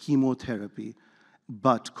therapy, chemotherapy,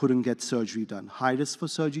 but couldn't get surgery done. High risk for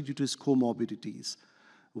surgery due to his comorbidities.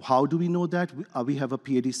 How do we know that? We have a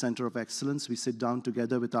PAD Center of Excellence. We sit down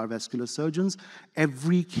together with our vascular surgeons.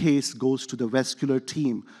 Every case goes to the vascular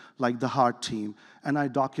team, like the heart team, and I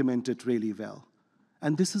document it really well.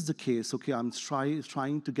 And this is the case, okay, I'm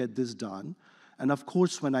trying to get this done. And of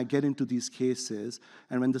course, when I get into these cases,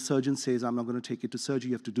 and when the surgeon says, I'm not going to take it to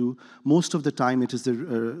surgery, you have to do, most of the time it is the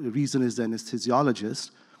reason is the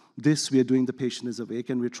anesthesiologist. This, we are doing, the patient is awake,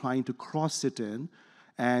 and we're trying to cross it in.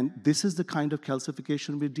 And this is the kind of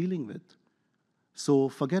calcification we're dealing with. So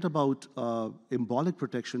forget about embolic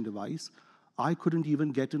protection device. I couldn't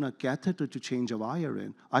even get in a catheter to change a wire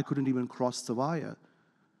in. I couldn't even cross the wire.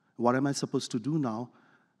 What am I supposed to do now?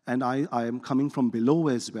 And I am coming from below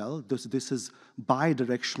as well. This is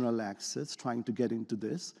bidirectional access, trying to get into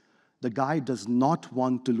this. The guy does not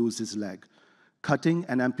want to lose his leg. Cutting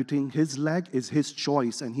and amputating his leg is his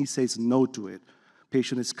choice, and he says no to it.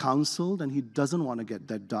 Patient is counseled, and he doesn't want to get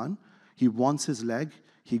that done. He wants his leg.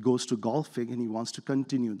 He goes to golfing, and he wants to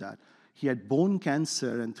continue that. He had bone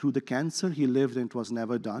cancer, and through the cancer, he lived, and it was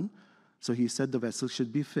never done. So he said the vessel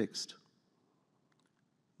should be fixed.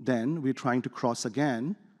 Then we're trying to cross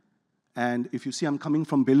again, and if you see I'm coming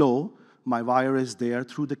from below, my wire is there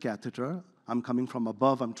through the catheter. I'm coming from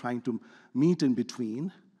above. I'm trying to meet in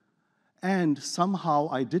between. And somehow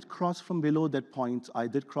I did cross from below that point. I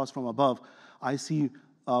did cross from above. I see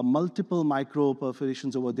multiple micro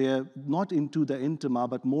perforations over there, not into the intima,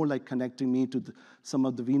 but more like connecting me to some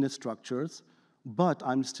of the venous structures. But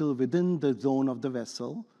I'm still within the zone of the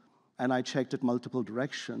vessel, and I checked it multiple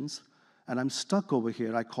directions, and I'm stuck over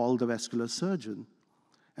here. I called the vascular surgeon,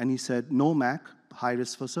 and he said, no, Mac, high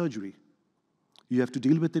risk for surgery. You have to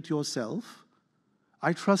deal with it yourself.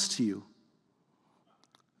 I trust you.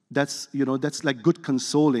 That's like good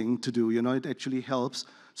consoling to do. It actually helps.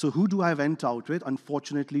 So who do I vent out with?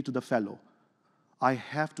 Unfortunately, to the fellow. I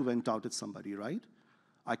have to vent out with somebody, right?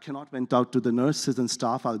 I cannot vent out to the nurses and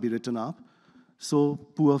staff. I'll be written up. So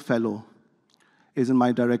poor fellow is in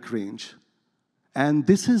my direct range. And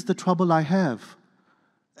this is the trouble I have.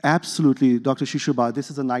 Absolutely, Dr. Shishehbor, this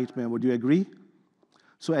is a nightmare. Would you agree?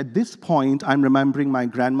 So at this point, I'm remembering my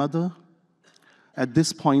grandmother. At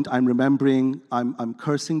this point, I'm remembering, I'm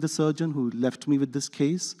cursing the surgeon who left me with this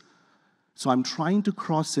case. So I'm trying to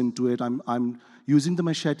cross into it. I'm using the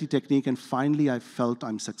machete technique, and finally I felt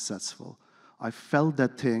I'm successful. I felt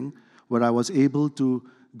that thing where I was able to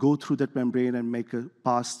go through that membrane and make a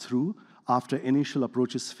pass through after initial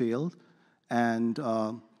approaches failed, and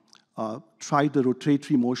tried the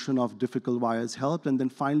rotatory motion of difficult wires helped, and then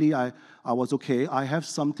finally I was okay. I have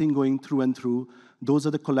something going through and through. Those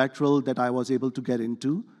are the collateral that I was able to get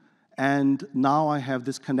into, and now I have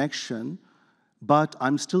this connection, but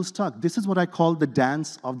I'm still stuck. This is what I call the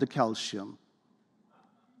dance of the calcium.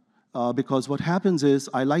 Because what happens is,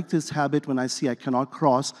 I like this habit when I see I cannot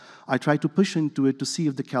cross, I try to push into it to see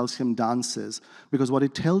if the calcium dances. Because what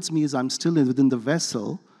it tells me is I'm still within the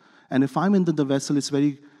vessel, and if I'm in the vessel, it's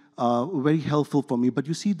very helpful for me. But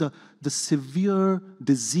you see the severe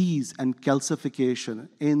disease and calcification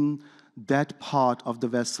in that part of the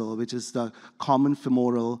vessel, which is the common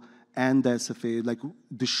femoral and the SFA, like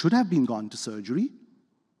this should have been gone to surgery.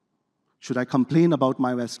 Should I complain about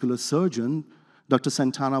my vascular surgeon? Dr.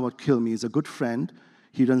 Santana would kill me. He's a good friend.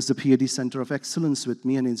 He runs the PAD Center of Excellence with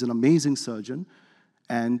me, and he's an amazing surgeon.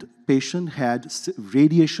 And patient had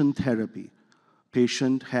radiation therapy.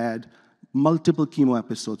 Patient had multiple chemo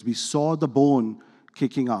episodes. We saw the bone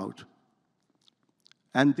kicking out.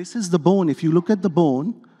 And this is the bone. If you look at the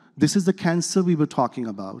bone, this is the cancer we were talking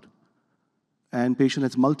about. And patient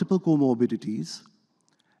has multiple comorbidities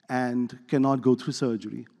and cannot go through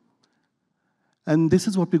surgery. And this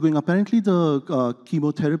is what we're going. Apparently, the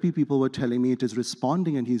chemotherapy people were telling me it is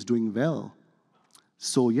responding and he's doing well.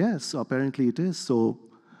 So yes, apparently it is. So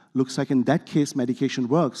looks like in that case, medication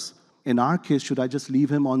works. In our case, should I just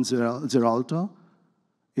leave him on Xarelto?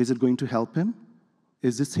 Is it going to help him?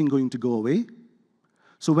 Is this thing going to go away?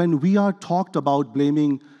 So when we are talked about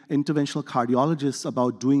blaming interventional cardiologists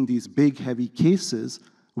about doing these big, heavy cases,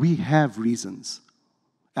 we have reasons,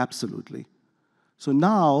 absolutely. So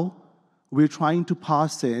now we're trying to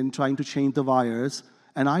pass in, trying to change the wires,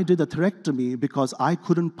 and I did atherectomy because I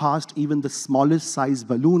couldn't pass even the smallest size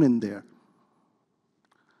balloon in there.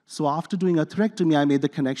 So after doing atherectomy, I made the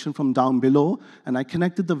connection from down below, and I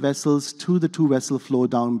connected the vessels to the 2-vessel flow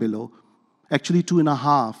down below. Actually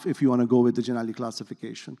 2.5 if you want to go with the Janali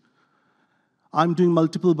classification. I'm doing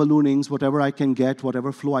multiple balloonings, whatever I can get,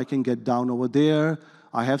 whatever flow I can get down over there.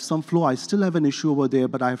 I have some flow. I still have an issue over there,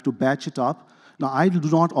 but I have to batch it up. Now, I do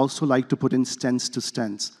not also like to put in stents to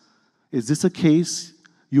stents. Is this a case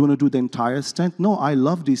you want to do the entire stent? No, I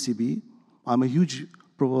love DCB. I'm a huge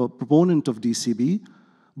proponent of DCB.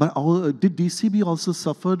 But did DCB also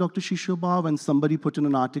suffer, Dr. Shishehbor, when somebody put in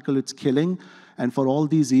an article, it's killing, and for all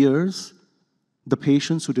these years, the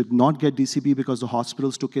patients who did not get DCB because the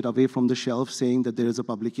hospitals took it away from the shelf saying that there is a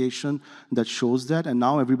publication that shows that, and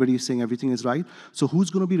now everybody is saying everything is right. So who's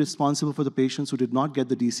going to be responsible for the patients who did not get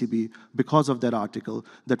the DCB because of that article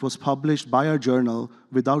that was published by our journal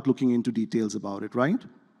without looking into details about it, right?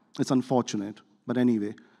 It's unfortunate, but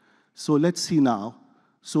anyway. So let's see now.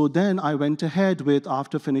 So then I went ahead with,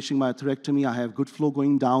 after finishing my atherectomy, I have good flow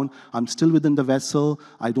going down. I'm still within the vessel.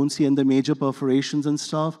 I don't see any major perforations and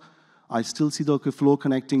stuff. I still see the flow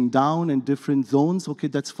connecting down in different zones. Okay,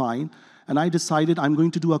 that's fine. And I decided I'm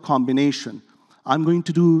going to do a combination. I'm going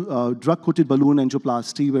to do drug-coated balloon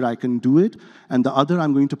angioplasty where I can do it, and the other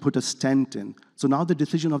I'm going to put a stent in. So now the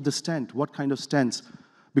decision of the stent, what kind of stents?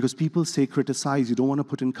 Because people say, criticize, you don't want to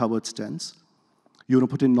put in covered stents. You want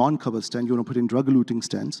to put in non-covered stent, you want to put in drug-eluting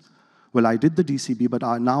stents. Well, I did the DCB, but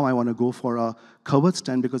now I want to go for a covered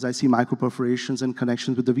stent because I see microperforations and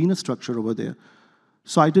connections with the venous structure over there.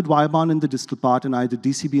 So I did Viabahn in the distal part, and I did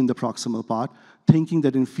DCB in the proximal part, thinking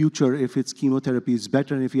that in future, if its chemotherapy is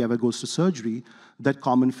better and if he ever goes to surgery, that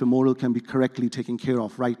common femoral can be correctly taken care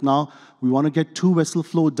of. Right now, we want to get 2-vessel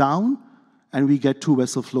flow down, and we get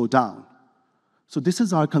 2-vessel flow down. So this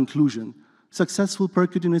is our conclusion. Successful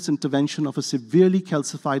percutaneous intervention of a severely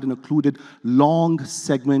calcified and occluded long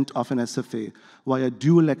segment of an SFA via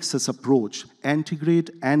dual access approach, antegrade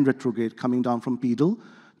and retrograde coming down from pedal.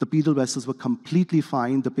 The pedal vessels were completely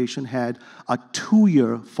fine. The patient had a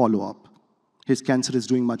 2-year follow-up. His cancer is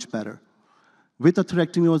doing much better. With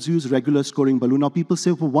atherectomy was used regular scoring balloon. Now people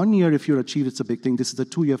say for 1 year if you're achieved, it's a big thing. This is a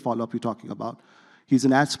 2-year follow-up we're talking about. He's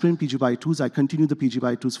an aspirin, PG-by-2s. I continue the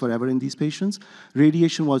PG-by-2s forever in these patients.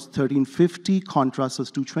 Radiation was 1350, contrast was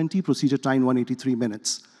 220, procedure time 183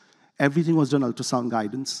 minutes. Everything was done ultrasound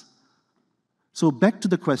guidance. So back to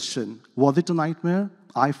the question, was it a nightmare?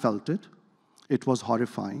 I felt it. It was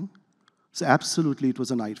horrifying. So absolutely, it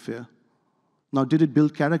was a nightmare. Now, did it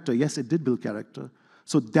build character? Yes, it did build character.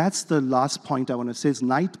 So that's the last point I want to say is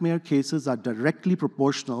nightmare cases are directly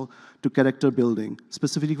proportional to character building,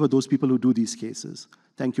 specifically for those people who do these cases.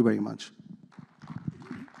 Thank you very much.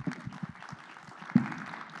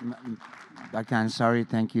 Dr. Ansari,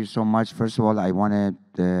 thank you so much. First of all, I want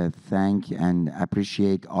to thank and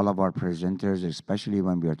appreciate all of our presenters, especially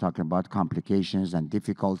when we are talking about complications and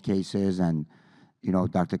difficult cases. And, you know,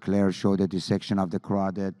 Dr. Clair showed the dissection of the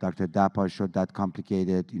carotid. Dr. Dappa showed that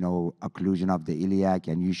complicated, you know, occlusion of the iliac,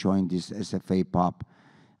 and you showing this SFA pop.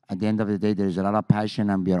 At the end of the day, there is a lot of passion,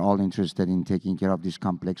 and we are all interested in taking care of these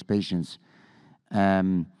complex patients.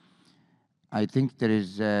 I think there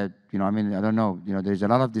is, you know, I mean, I don't know, you know, there's a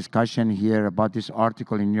lot of discussion here about this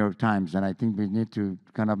article in New York Times, and I think we need to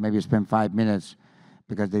kind of maybe spend 5 minutes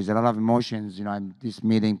because there's a lot of emotions. You know, in this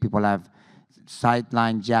meeting, people have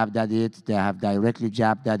sideline jabbed at it, they have directly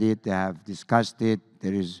jabbed at it, they have discussed it.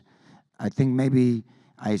 There is, I think maybe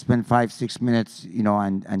I spend 5-6 minutes, you know,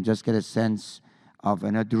 and just get a sense of,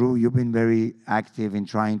 and Drew, you've been very active in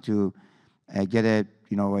trying to get a,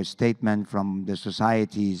 you know, a statement from the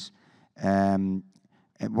societies.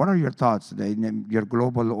 What are your thoughts, your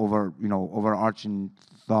global overarching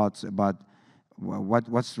thoughts about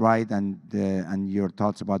what's right and your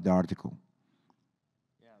thoughts about the article?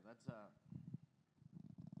 Yeah,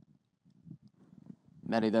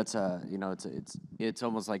 Mehdi, that's you know, it's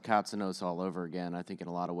almost like Katsunos all over again, I think, in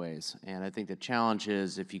a lot of ways. And I think the challenge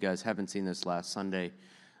is, if you guys haven't seen this, last Sunday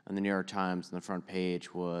on the New York Times, on the front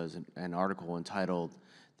page was an article entitled,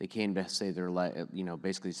 they came to say they're, you know,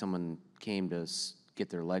 basically someone came to get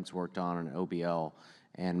their legs worked on an OBL,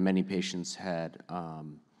 and many patients had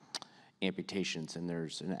amputations, and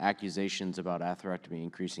there's accusations about atherectomy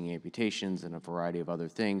increasing amputations and a variety of other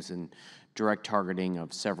things, and direct targeting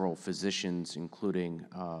of several physicians, including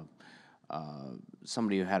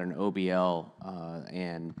somebody who had an OBL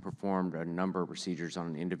and performed a number of procedures on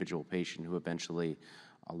an individual patient who eventually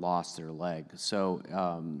lost their leg. So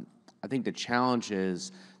I think the challenge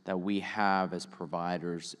is that we have as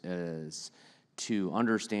providers is to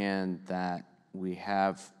understand that we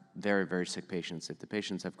have very, very sick patients. If the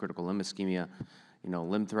patients have critical limb ischemia,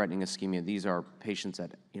 limb-threatening ischemia, these are patients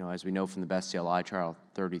that, as we know from the best CLI trial,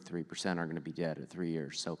 33% are going to be dead at 3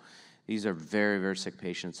 years. So these are very, very sick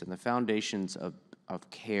patients. And the foundations of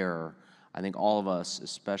care, I think all of us,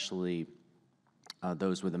 especially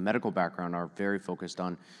those with a medical background, are very focused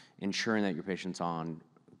on ensuring that your patient's on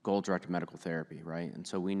goal-directed medical therapy, right? And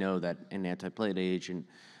so we know that an antiplatelet agent,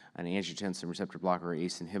 an angiotensin receptor blocker,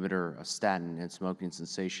 ACE inhibitor, a statin, and smoking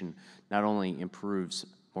cessation not only improves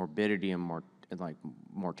morbidity and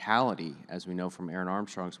mortality, as we know from Aaron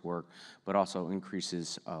Armstrong's work, but also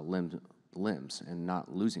increases limbs and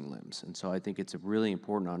not losing limbs. And so I think it's really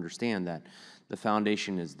important to understand that the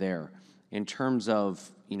foundation is there. In terms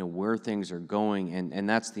of where things are going, and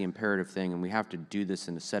that's the imperative thing, and we have to do this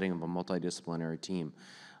in the setting of a multidisciplinary team.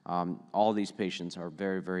 All these patients are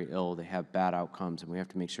very, very ill. They have bad outcomes, and we have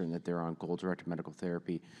to make sure that they're on goal-directed medical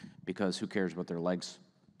therapy, because who cares what their legs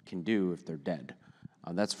can do if they're dead?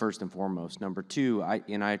 That's first and foremost. Number two, I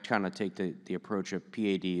kind of take the approach of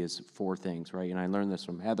PAD as 4 things, right? And I learned this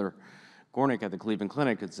from Heather Gornick at the Cleveland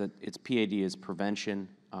Clinic. It's PAD is prevention,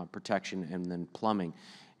 protection, and then plumbing.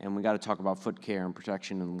 And we got to talk about foot care and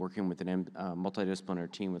protection and working with a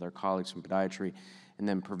multidisciplinary team with our colleagues from podiatry, and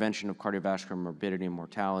then prevention of cardiovascular morbidity and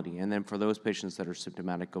mortality. And then for those patients that are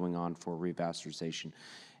symptomatic, going on for revascularization.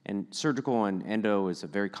 And surgical and endo is a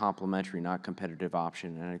very complementary, not competitive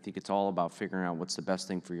option. And I think it's all about figuring out what's the best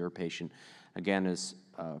thing for your patient. Again,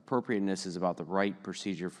 appropriateness is about the right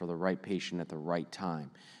procedure for the right patient at the right time.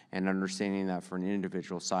 And understanding that for an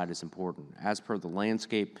individual side is important. As per the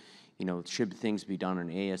landscape, should things be done in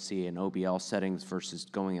ASC and OBL settings versus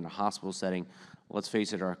going in a hospital setting? Let's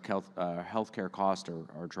face it, our healthcare costs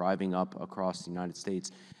are driving up across the United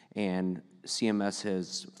States, and CMS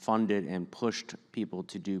has funded and pushed people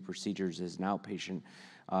to do procedures as an outpatient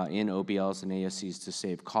in OBLs and ASCs to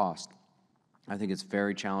save cost. I think it's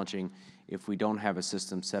very challenging if we don't have a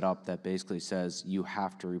system set up that basically says you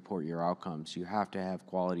have to report your outcomes, you have to have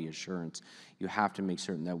quality assurance, you have to make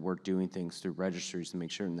certain that we're doing things through registries to make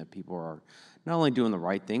certain that people are not only doing the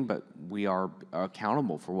right thing, but we are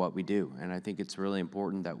accountable for what we do. And I think it's really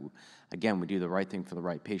important that, again, we do the right thing for the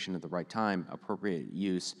right patient at the right time. Appropriate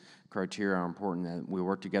use criteria are important, that we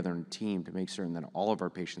work together in a team to make certain that all of our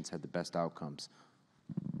patients have the best outcomes.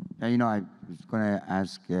 I was going to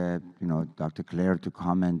ask, Dr. Clair to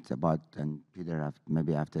comment about, and Peter,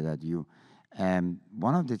 maybe after that you.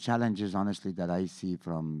 One of the challenges, honestly, that I see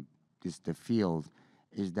from the field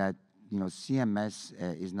is that, CMS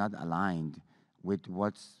is not aligned with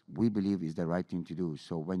what we believe is the right thing to do.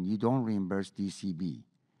 So when you don't reimburse DCB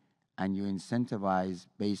and you incentivize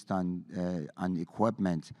based on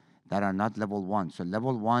equipment that are not level 1. So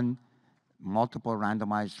level 1, multiple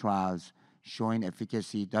randomized trials showing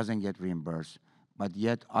efficacy doesn't get reimbursed, but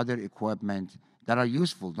yet other equipment that are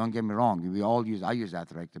useful, don't get me wrong, I use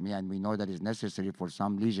atherectomy, and we know that it's necessary for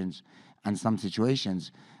some lesions and some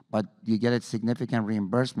situations, but you get a significant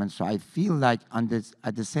reimbursement. So I feel like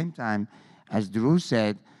at the same time, as Drew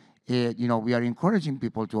said, we are encouraging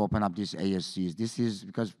people to open up these ASCs. This is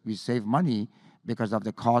because we save money because of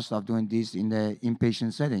the cost of doing this in the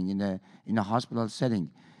inpatient setting, in a hospital setting.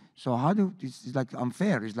 So this is like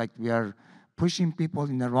unfair. It's like we are pushing people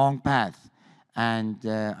in the wrong path. And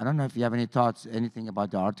I don't know if you have any thoughts, anything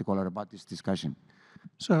about the article or about this discussion.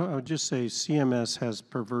 So I would just say CMS has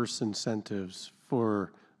perverse incentives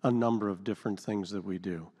for a number of different things that we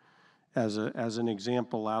do. As an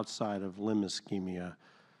example, outside of limb ischemia,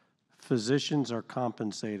 physicians are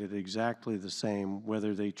compensated exactly the same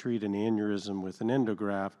whether they treat an aneurysm with an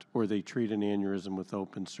endograft or they treat an aneurysm with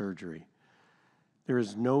open surgery. There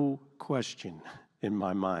is no question in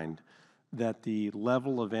my mind that the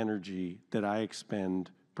level of energy that I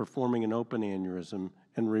expend performing an open aneurysm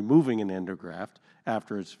and removing an endograft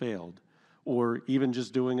after it's failed, or even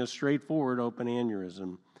just doing a straightforward open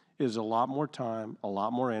aneurysm, is a lot more time, a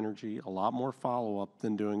lot more energy, a lot more follow-up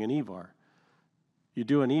than doing an EVAR. You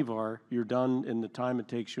do an EVAR, you're done in the time it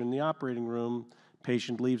takes you in the operating room,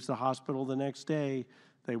 patient leaves the hospital the next day,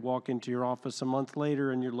 they walk into your office a month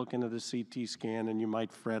later and you're looking at a CT scan and you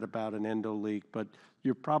might fret about an endo leak, but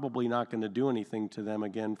you're probably not going to do anything to them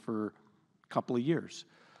again for a couple of years.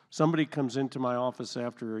 Somebody comes into my office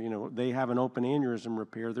after, they have an open aneurysm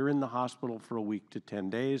repair. They're in the hospital for a week to 10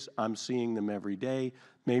 days. I'm seeing them every day.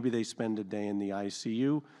 Maybe they spend a day in the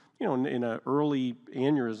ICU. In an early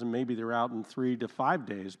aneurysm, maybe they're out in 3 to 5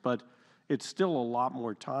 days, but it's still a lot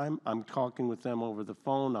more time. I'm talking with them over the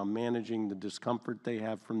phone. I'm managing the discomfort they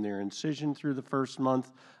have from their incision through the first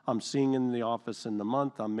month. I'm seeing in the office in the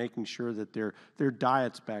month. I'm making sure that their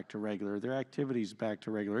diet's back to regular, their activities back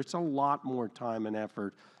to regular. It's a lot more time and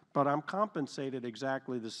effort, but I'm compensated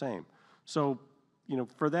exactly the same. So,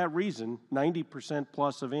 for that reason, 90%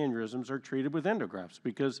 plus of aneurysms are treated with endografts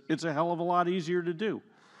because it's a hell of a lot easier to do.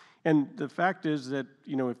 And the fact is that,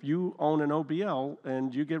 if you own an OBL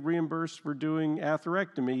and you get reimbursed for doing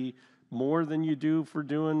atherectomy more than you do for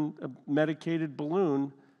doing a medicated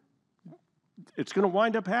balloon, it's going to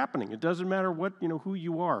wind up happening. It doesn't matter what, who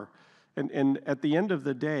you are. And at the end of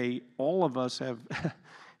the day, all of us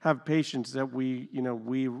have patients that we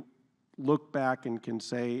look back and can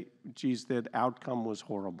say, geez, that outcome was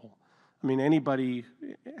horrible. I mean,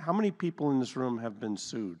 how many people in this room have been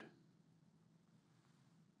sued?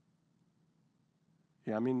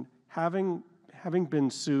 Yeah, I mean, having been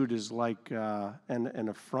sued is like an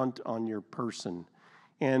affront on your person.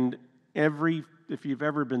 And if you've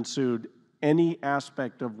ever been sued, any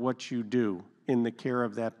aspect of what you do in the care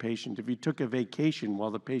of that patient, if you took a vacation while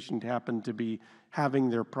the patient happened to be having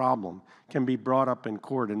their problem, can be brought up in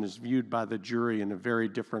court and is viewed by the jury in a very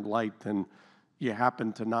different light than you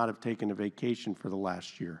happen to not have taken a vacation for the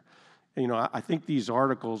last year. I think these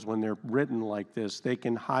articles, when they're written like this, they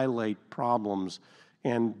can highlight problems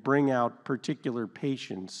and bring out particular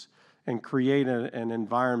patients and create an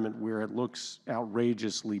environment where it looks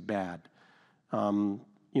outrageously bad.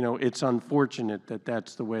 It's unfortunate that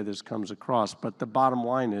that's the way this comes across, but the bottom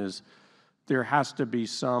line is there has to be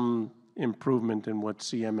some improvement in what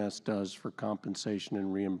CMS does for compensation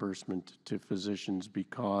and reimbursement to physicians,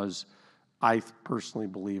 because I personally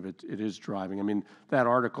believe it is driving. I mean, that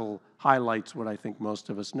article highlights what I think most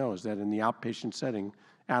of us know, is that in the outpatient setting,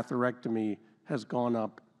 atherectomy has gone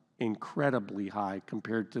up incredibly high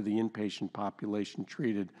compared to the inpatient population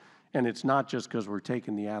treated. And it's not just because we're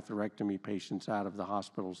taking the atherectomy patients out of the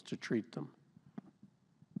hospitals to treat them.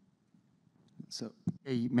 So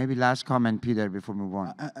Hey, maybe last comment, Peter, before we move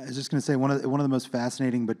on. I was just going to say, one of the most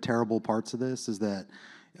fascinating but terrible parts of this is that,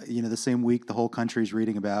 the same week the whole country is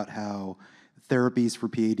reading about how therapies for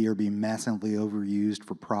PAD are being massively overused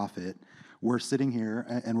for profit. We're sitting here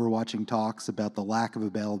and we're watching talks about the lack of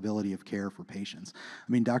availability of care for patients.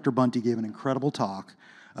 I mean, Dr. Bunty gave an incredible talk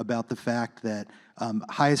about the fact that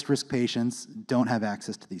highest risk patients don't have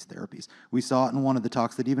access to these therapies. We saw it in one of the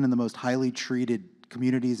talks that even in the most highly treated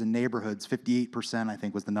communities and neighborhoods, 58%, I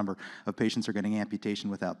think, was the number of patients are getting amputation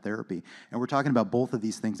without therapy. And we're talking about both of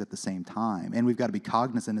these things at the same time. And we've got to be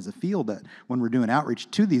cognizant as a field that when we're doing outreach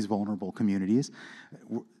to these vulnerable communities,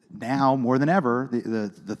 now more than ever,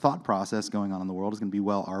 the thought process going on in the world is going to be,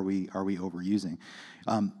 well, are we overusing?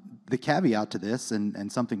 The caveat to this, and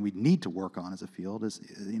something we need to work on as a field, is,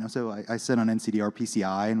 so I sit on NCDR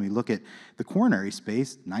PCI, and we look at the coronary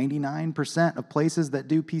space. 99% of places that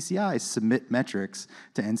do PCI submit metrics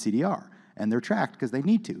to NCDR, and they're tracked because they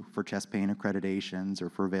need to for chest pain accreditations or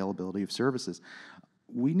for availability of services.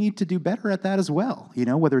 We need to do better at that as well.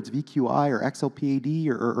 Whether it's VQI or XLPAD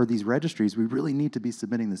or these registries, we really need to be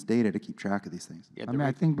submitting this data to keep track of these things. Yeah,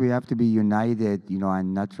 I think we have to be united,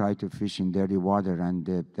 and not try to fish in dirty water. And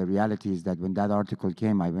the reality is that when that article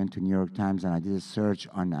came, I went to New York Times and I did a search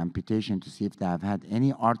on amputation to see if they have had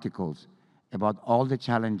any articles about all the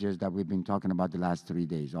challenges that we've been talking about the last 3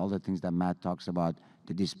 days, all the things that Matt talks about,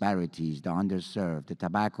 the disparities, the underserved, the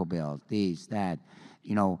tobacco bill, this, that,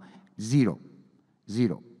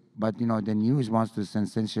 zero. But the news wants to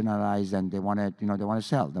sensationalize, and they want to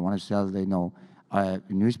sell. They want to sell the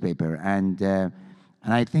newspaper. And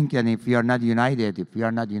I think, and if we are not united,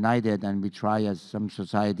 and we try, as some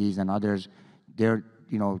societies and others,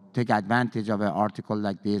 take advantage of an article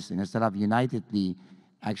like this, and instead of unitedly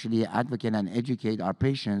actually advocate and educate our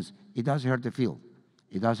patients, it does hurt the field.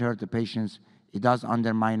 It does hurt the patients. It does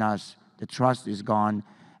undermine us. The trust is gone.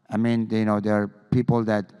 I mean, there are people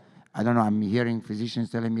that, I don't know, I'm hearing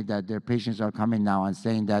physicians telling me that their patients are coming now and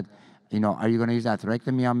saying that, are you going to use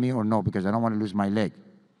atherectomy on me or no, because I don't want to lose my leg.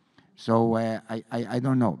 So I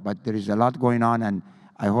don't know, but there is a lot going on, and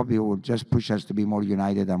I hope it will just push us to be more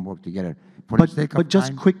united and work together. But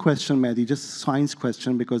just quick question, Mehdi, just science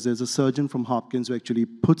question, because there's a surgeon from Hopkins who actually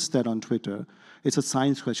puts that on Twitter. It's a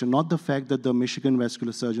science question, not the fact that the Michigan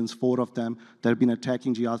vascular surgeons, 4 of them, that have been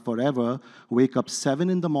attacking GRs forever, wake up 7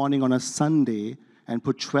 in the morning on a Sunday and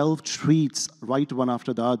put 12 treats right one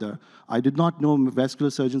after the other. I did not know vascular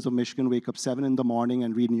surgeons of Michigan wake up 7 in the morning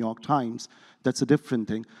and read New York Times. That's a different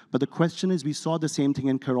thing. But the question is, we saw the same thing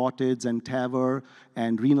in carotids and TAVR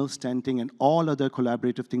and renal stenting and all other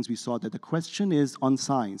collaborative things we saw that the question is on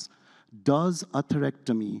science, does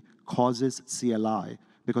atherectomy causes CLI?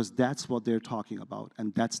 Because that's what they're talking about,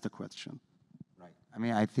 and that's the question. Right. I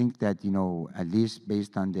mean, I think that, you know, at least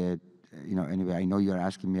based on the, you know, anyway, I know you're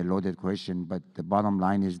asking me a loaded question, but the bottom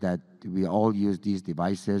line is that we all use these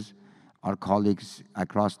devices. Our colleagues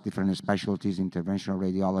across different specialties, interventional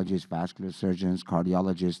radiologists, vascular surgeons,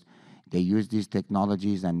 cardiologists, they use these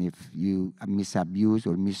technologies, and if you misabuse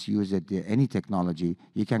or misuse it, any technology,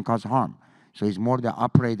 you can cause harm. So it's more the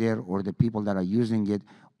operator or the people that are using it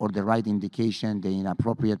or the right indication, the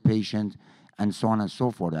inappropriate patient, and so on and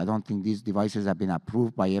so forth. I don't think these devices have been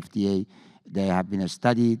approved by FDA. They have been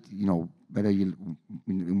studied, you know, whether you,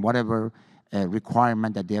 in whatever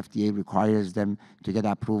requirement that the FDA requires them to get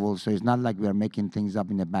approval. So it's not like we're making things up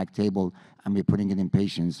in the back table and we're putting it in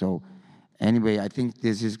patients. So anyway, I think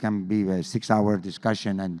this is going to be a 6-hour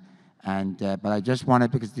discussion, but I just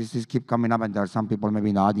wanted, because this is keep coming up, and there are some people maybe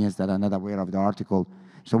in the audience that are not aware of the article.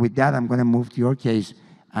 So with that, I'm going to move to your case,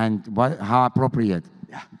 and how appropriate.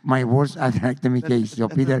 Yeah. My worst atherectomy case. So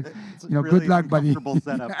Peter, you know, really good luck, buddy. Comfortable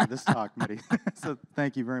setup for this talk, Mehdi. So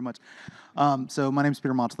thank you very much. So my name is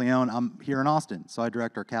Peter Monteleone. I'm here in Austin. So I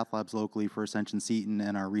direct our cath labs locally for Ascension Seton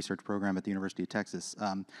and our research program at the University of Texas.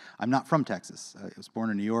 I'm not from Texas. I was born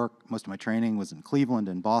in New York. Most of my training was in Cleveland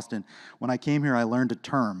and Boston. When I came here, I learned a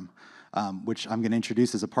term, which I'm going to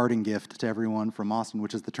introduce as a parting gift to everyone from Austin,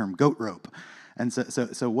 which is the term goat rope. And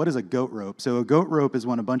so what is a goat rope? So a goat rope is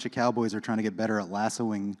when a bunch of cowboys are trying to get better at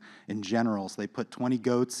lassoing in general. So they put 20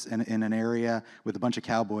 goats in an area with a bunch of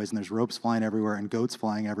cowboys, and there's ropes flying everywhere and goats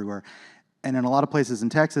flying everywhere. And in a lot of places in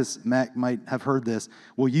Texas, Matt might have heard this,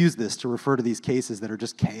 we'll use this to refer to these cases that are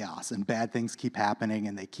just chaos and bad things keep happening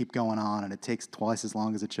and they keep going on and it takes twice as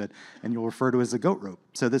long as it should, and you'll refer to it as a goat rope.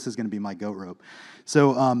 So this is going to be my goat rope.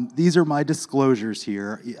 So these are my disclosures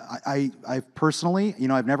here. I personally, you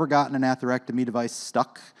know, I've never gotten an atherectomy device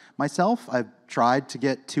stuck myself. I've tried to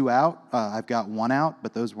get 2 out. I've got 1 out,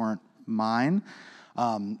 but those weren't mine.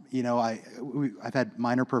 You know, I've had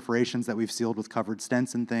minor perforations that we've sealed with covered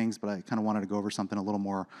stents and things, but I kind of wanted to go over something a little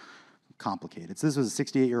more complicated. So this was a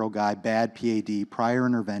 68-year-old guy, bad PAD, prior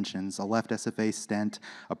interventions, a left SFA stent,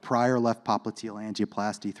 a prior left popliteal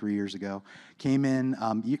angioplasty 3 years ago. Came in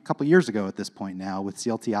a couple years ago at this point now with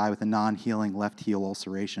CLTI with a non-healing left heel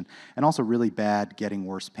ulceration, and also really bad, getting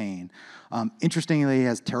worse pain. Interestingly, he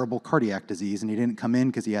has terrible cardiac disease, and he didn't come in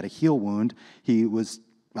because he had a heel wound.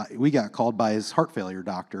 We got called by his heart failure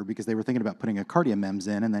doctor because they were thinking about putting a CardioMEMS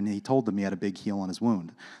in, and then he told them he had a big heel on his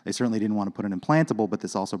wound. They certainly didn't want to put an implantable, but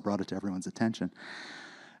this also brought it to everyone's attention.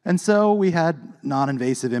 And so we had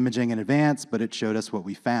non-invasive imaging in advance, but it showed us what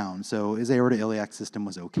we found. So his aortoiliac system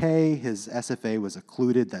was okay, his SFA was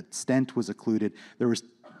occluded, that stent was occluded. There was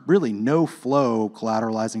really no flow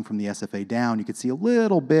collateralizing from the SFA down. You could see a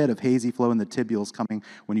little bit of hazy flow in the tibials coming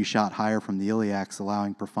when you shot higher from the iliacs,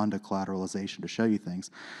 allowing profunda collateralization to show you things.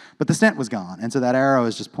 But the stent was gone, and so that arrow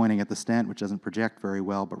is just pointing at the stent, which doesn't project very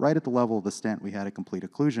well, but right at the level of the stent, we had a complete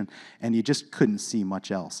occlusion, and you just couldn't see much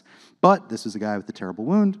else. But this was a guy with a terrible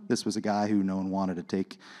wound. This was a guy who no one wanted to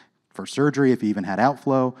take for surgery if he even had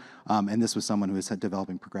outflow, and this was someone who was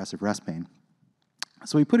developing progressive rest pain.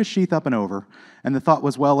 So we put a sheath up and over, and the thought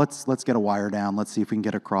was, well, let's get a wire down. Let's see if we can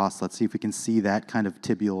get across. Let's see if we can see that kind of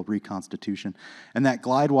tibial reconstitution. And that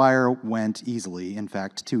glide wire went easily, in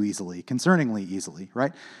fact, too easily, concerningly easily,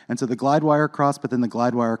 right? And so the glide wire crossed, but then the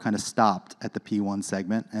glide wire kind of stopped at the P1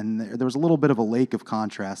 segment, and there was a little bit of a lake of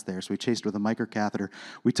contrast there, so we chased with a microcatheter.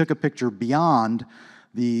 We took a picture beyond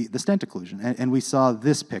the stent occlusion, and we saw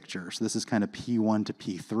this picture. So this is kind of P1 to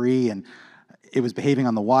P3, and it was behaving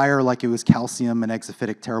on the wire like it was calcium and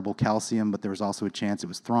exophytic terrible calcium, but there was also a chance it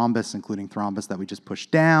was thrombus, including thrombus that we just pushed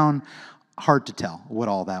down. Hard to tell what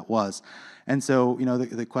all that was. And so, you know,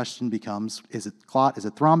 the question becomes, is it clot, is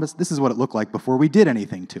it thrombus? This is what it looked like before we did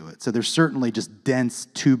anything to it. So there's certainly just dense,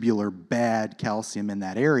 tubular, bad calcium in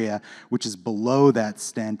that area, which is below that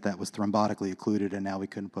stent that was thrombotically occluded, and now we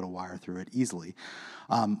couldn't put a wire through it easily.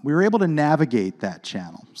 We were able to navigate that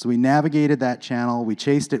channel. So we navigated that channel, we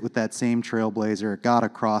chased it with that same Trailblazer, it got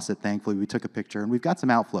across it, thankfully, we took a picture, and we've got some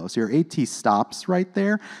outflow. So your AT stops right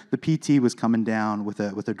there. The PT was coming down with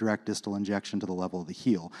a direct distal injection to the level of the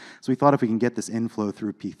heel. So we thought if we can get this inflow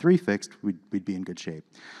through P3 fixed, we'd be in good shape.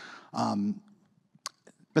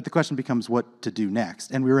 But the question becomes what to do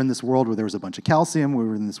next. And we were in this world where there was a bunch of calcium, we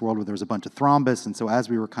were in this world where there was a bunch of thrombus, and so as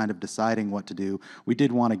we were kind of deciding what to do, we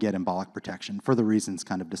did want to get embolic protection for the reasons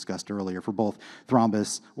kind of discussed earlier, for both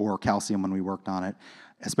thrombus or calcium when we worked on it,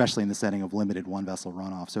 especially in the setting of limited one-vessel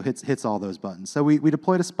runoff. So hits all those buttons. So we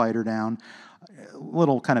deployed a spider down, a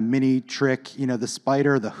little kind of mini trick. You know, the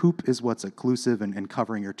spider, the hoop is what's occlusive and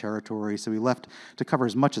covering your territory. So we left, to cover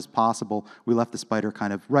as much as possible, we left the spider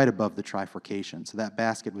kind of right above the trifurcation. So that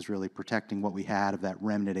basket was really protecting what we had of that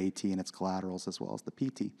remnant AT and its collaterals as well as the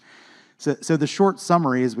PT. So the short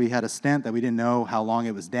summary is we had a stent that we didn't know how long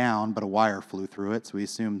it was down, but a wire flew through it, so we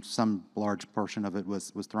assumed some large portion of it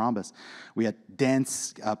was thrombus. We had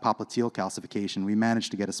dense popliteal calcification. We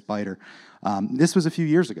managed to get a spider. This was a few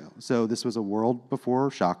years ago, so this was a world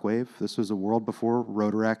before Shockwave. This was a world before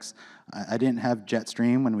Rotarex. I didn't have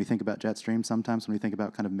Jetstream. When we think about Jetstream, sometimes when we think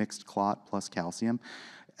about kind of mixed clot plus calcium,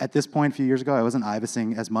 at this point, a few years ago, I wasn't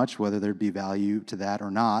IVUSing as much, whether there'd be value to that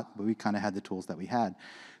or not, but we kind of had the tools that we had.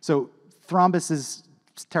 So thrombus is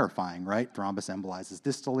terrifying, right? Thrombus embolizes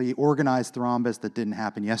distally. Organized thrombus that didn't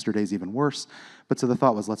happen yesterday is even worse. But so the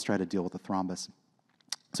thought was, let's try to deal with the thrombus.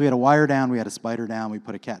 So we had a wire down, we had a spider down, we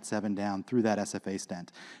put a Cat7 down through that SFA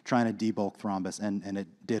stent, trying to debulk thrombus, and it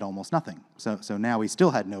did almost nothing. So now we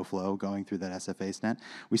still had no flow going through that SFA stent.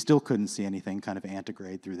 We still couldn't see anything kind of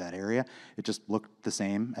antegrade through that area. It just looked the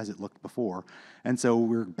same as it looked before. And so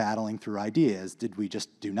we're battling through ideas. Did we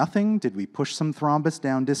just do nothing? Did we push some thrombus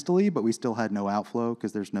down distally, but we still had no outflow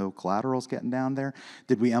because there's no collaterals getting down there?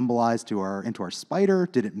 Did we embolize into our spider?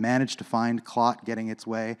 Did it manage to find clot getting its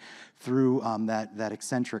way through that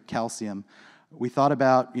eccentric calcium? We thought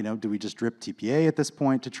about, do we just drip TPA at this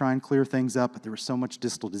point to try and clear things up? But there was so much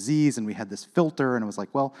distal disease, and we had this filter, and it was like,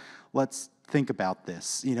 well, let's think about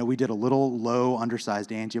this. We did a little low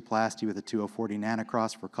undersized angioplasty with a 2040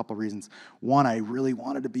 nanocross for a couple reasons. One, I really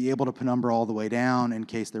wanted to be able to penumbra all the way down in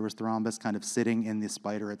case there was thrombus kind of sitting in the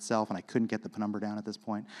spider itself, and I couldn't get the penumbra down at this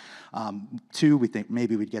point. Two, we think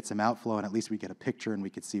maybe we'd get some outflow, and at least we'd get a picture and we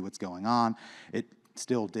could see what's going on. It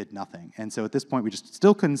still did nothing. And so at this point, we just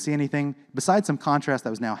still couldn't see anything besides some contrast that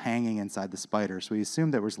was now hanging inside the spider. So we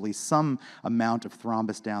assumed there was at least some amount of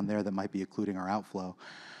thrombus down there that might be occluding our outflow.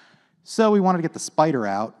 So we wanted to get the spider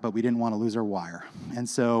out, but we didn't want to lose our wire. And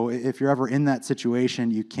so if you're ever in that situation,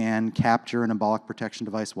 you can capture an embolic protection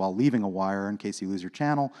device while leaving a wire in case you lose your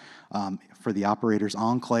channel. For the operator's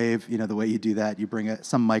enclave, the way you do that, you bring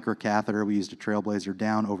some microcatheter. We used a Trailblazer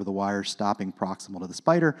down over the wire, stopping proximal to the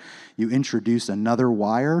spider. You introduce another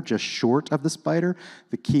wire just short of the spider.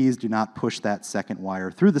 The key is do not push that second wire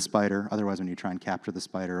through the spider. Otherwise, when you try and capture the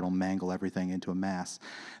spider, it'll mangle everything into a mass.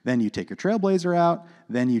 Then you take your Trailblazer out.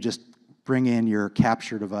 Then you just bring in your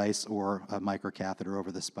capture device or a microcatheter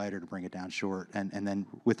over the spider to bring it down short, and then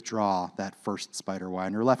withdraw that first spider wire,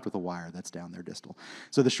 and you're left with a wire that's down there distal.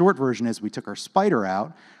 So the short version is we took our spider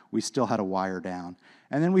out, we still had a wire down,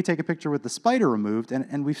 and then we take a picture with the spider removed,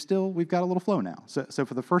 and we've got a little flow now. So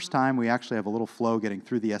for the first time, we actually have a little flow getting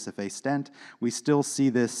through the SFA stent. We still see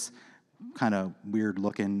this kind of weird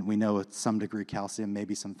looking. We know it's some degree calcium,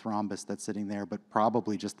 maybe some thrombus that's sitting there, but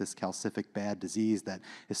probably just this calcific bad disease that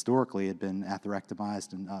historically had been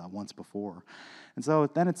atherectomized once before. And so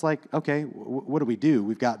then it's like, okay, what do we do?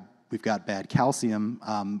 We've got bad calcium.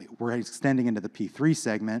 We're extending into the P3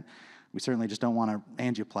 segment. We certainly just don't want to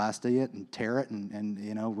angioplasty it and tear it,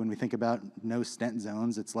 and when we think about no stent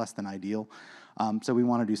zones, it's less than ideal. So we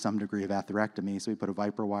want to do some degree of atherectomy. So we put a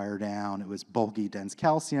Viper wire down. It was bulky, dense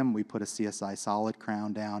calcium. We put a CSI solid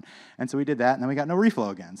crown down. And so we did that, and then we got no reflow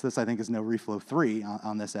again. So this, I think, is no reflow 3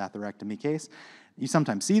 on this atherectomy case. You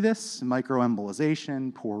sometimes see this,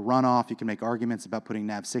 microembolization, poor runoff. You can make arguments about putting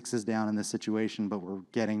NAV6s down in this situation, but we're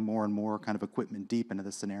getting more and more kind of equipment deep into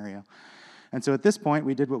this scenario. And so at this point,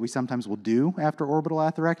 we did what we sometimes will do after orbital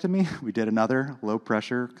atherectomy. We did another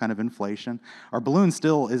low-pressure kind of inflation. Our balloon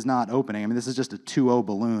still is not opening. I mean, this is just a 2.0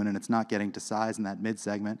 balloon, and it's not getting to size in that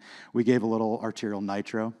mid-segment. We gave a little arterial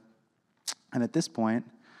nitro. And at this point,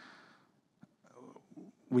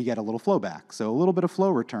 we get a little flow back. So a little bit of flow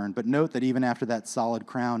return. But note that even after that solid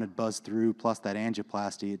crown had buzzed through, plus that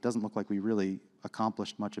angioplasty, it doesn't look like we really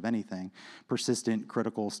accomplished much of anything. Persistent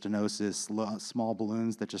critical stenosis, small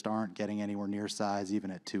balloons that just aren't getting anywhere near size even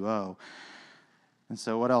at 2.0. And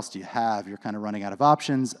so what else do you have? You're kind of running out of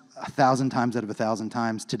options. 1,000 times out of 1,000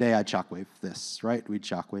 times, today I'd shockwave this, right? We'd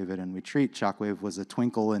shockwave it and we treat. Shockwave was a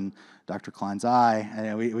twinkle in Dr. Klein's eye,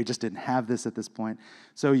 and we just didn't have this at this point.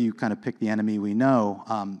 So you kind of pick the enemy we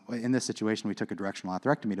know. In this situation, we took a directional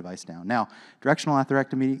atherectomy device down. Now, directional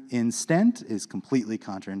atherectomy in stent is completely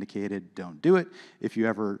contraindicated. Don't do it. If you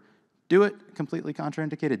ever do it, completely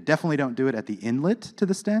contraindicated. Definitely don't do it at the inlet to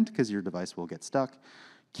the stent because your device will get stuck.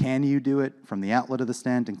 Can you do it from the outlet of the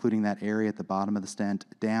stent, including that area at the bottom of the stent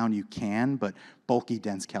down? You can, but bulky,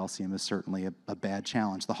 dense calcium is certainly a bad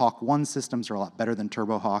challenge. The Hawk 1 systems are a lot better than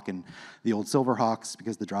Turbo Hawk and the old Silver Hawks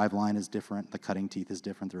because the drive line is different, the cutting teeth is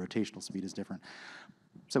different, the rotational speed is different.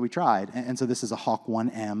 So we tried, and so this is a Hawk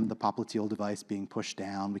 1M, the popliteal device being pushed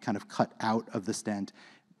down. We kind of cut out of the stent.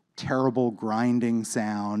 Terrible grinding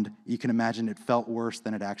sound. You can imagine it felt worse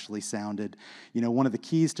than it actually sounded. You know, one of the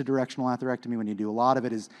keys to directional atherectomy when you do a lot of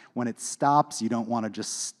it is when it stops, you don't want to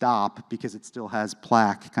just stop because it still has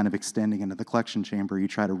plaque kind of extending into the collection chamber. You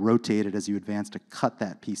try to rotate it as you advance to cut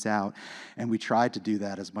that piece out. And we tried to do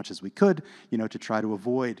that as much as we could, you know, to try to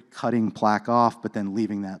avoid cutting plaque off, but then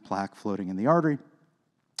leaving that plaque floating in the artery.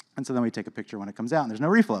 And so then we take a picture when it comes out, and there's no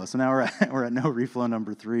reflow. So now we're at no reflow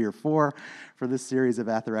number 3 or 4 for this series of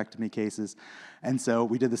atherectomy cases. And so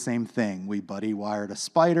we did the same thing. We buddy wired a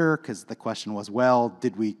spider, because the question was, well,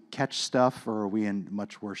 did we catch stuff, or are we in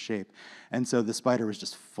much worse shape? And so the spider was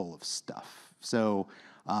just full of stuff. So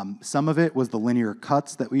some of it was the linear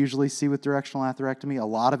cuts that we usually see with directional atherectomy. A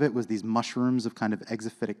lot of it was these mushrooms of kind of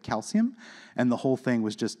exophytic calcium, and the whole thing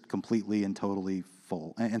was just completely and totally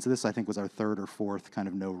full. And so this, I think, was our 3rd or 4th kind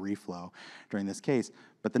of no reflow during this case.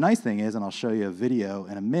 But the nice thing is, and I'll show you a video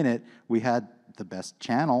in a minute, we had the best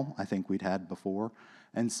channel I think we'd had before.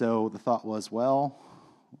 And so the thought was, well,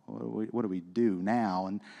 what do we do now?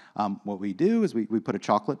 And what we do is we put a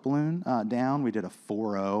chocolate balloon down. We did a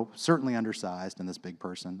 4.0, certainly undersized in this big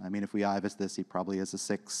person. I mean, if we IVUS this, he probably has a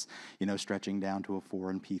 6, you know, stretching down to a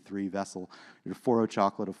 4 in P3 vessel. We did a 4.0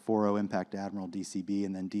 chocolate, a 4.0 impact admiral DCB,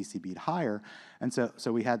 and then DCB'd higher. And so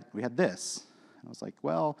we had this. And I was like,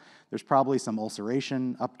 well, there's probably some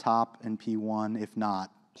ulceration up top in P1, if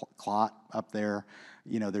not clot up there.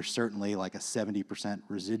 You know, there's certainly like a 70%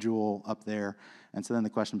 residual up there. And so then the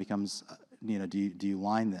question becomes, you know, do you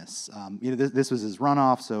line this? You know, this was his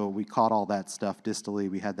runoff, so we caught all that stuff distally.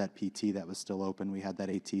 We had that PT that was still open. We had that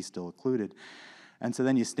AT still occluded. And so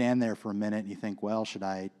then you stand there for a minute and you think, well, should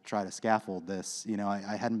I try to scaffold this? You know,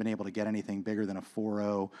 I hadn't been able to get anything bigger than a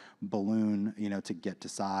 4.0 balloon, you know, to get to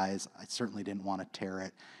size. I certainly didn't want to tear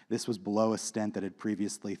it. This was below a stent that had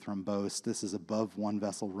previously thrombosed. This is above 1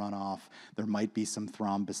 vessel runoff. There might be some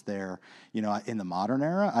thrombus there. You know, in the modern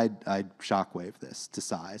era, I'd shockwave this to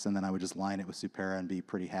size, and then I would just line it with Supera and be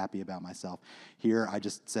pretty happy about myself. Here, I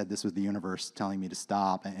just said this was the universe telling me to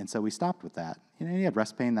stop, and so we stopped with that. You know, he had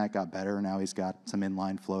rest pain, that got better. Now he's got some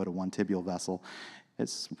inline flow to 1 tibial vessel.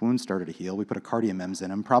 His wound started to heal. We put a CardioMEMS in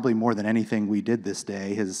him. Probably more than anything we did this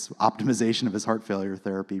day, his optimization of his heart failure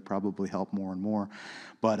therapy probably helped more and more.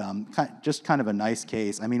 But just kind of a nice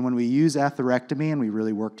case. I mean, when we use atherectomy, and we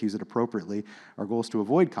really work to use it appropriately, our goal is to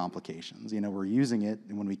avoid complications. You know, we're using it,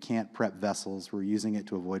 and when we can't prep vessels, we're using it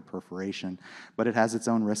to avoid perforation. But it has its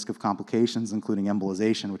own risk of complications, including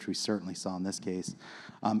embolization, which we certainly saw in this case.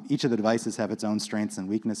 Each of the devices have its own strengths and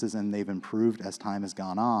weaknesses, and they've improved as time has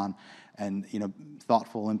gone on. And, you know,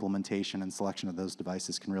 thoughtful implementation and selection of those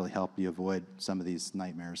devices can really help you avoid some of these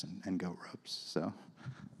nightmares and goat ropes. So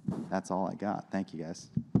that's all I got. Thank you, guys.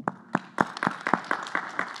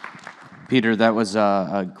 Peter, that was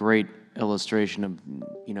a great illustration of,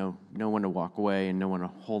 you know when to walk away and know when to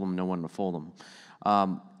hold them, know when to fold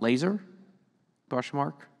them. Laser? Question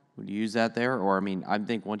mark? Would you use that there? Or, I mean, I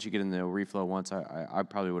think once you get in the reflow once, I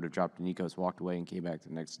probably would have dropped to Nikos, walked away, and came back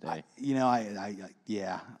the next day. You know,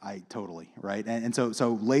 I totally, right? And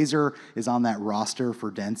so laser is on that roster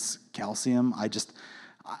for dense calcium. I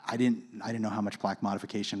didn't know how much plaque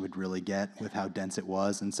modification would really get with how dense it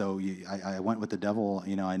was, and so I went with the devil.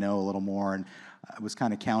 You know, I know a little more, and I was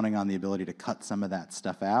kind of counting on the ability to cut some of that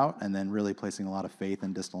stuff out, and then really placing a lot of faith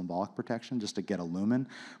in distal embolic protection just to get a lumen.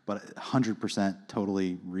 But 100%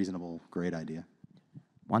 totally reasonable, great idea.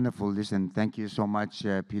 Wonderful. Listen, thank you so much,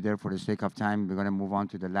 Peter. For the sake of time, we're going to move on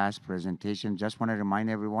to the last presentation. Just want to remind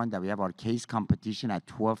everyone that we have our case competition at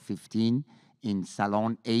 12:15 in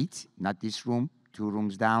Salon 8, not this room, 2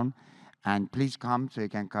 rooms down. And please come so you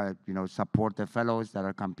can, support the fellows that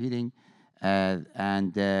are competing. We're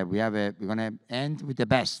going to end with the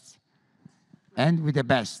best.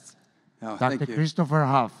 Oh, Dr. Christopher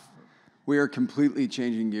Huff. We are completely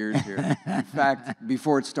changing gears here. In fact,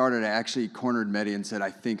 before it started, I actually cornered Mehdi and said, I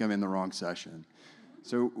think I'm in the wrong session.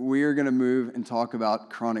 So we are going to move and talk about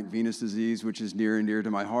chronic venous disease, which is near and dear to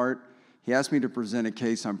my heart. He asked me to present a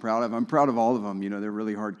case I'm proud of. I'm proud of all of them. You know, they're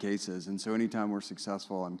really hard cases. And so anytime we're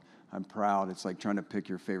successful, I'm proud. It's like trying to pick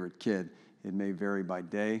your favorite kid. It may vary by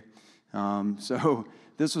day. So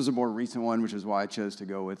this was a more recent one, which is why I chose to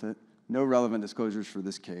go with it. No relevant disclosures for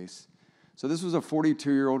this case. So this was a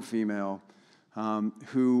 42-year-old female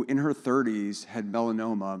who, in her 30s, had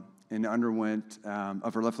melanoma and underwent,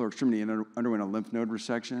 of her left lower extremity, and underwent a lymph node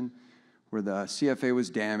resection where the CFA was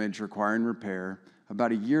damaged, requiring repair.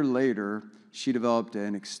 About a year later, she developed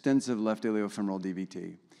an extensive left iliofemoral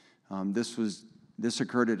DVT. This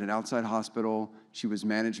occurred at an outside hospital. She was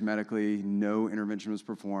managed medically. No intervention was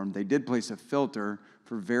performed. They did place a filter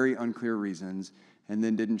for very unclear reasons and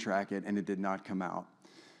then didn't track it, and it did not come out.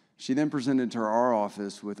 She then presented to our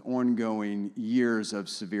office with ongoing years of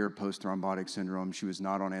severe post-thrombotic syndrome. She was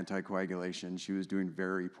not on anticoagulation. She was doing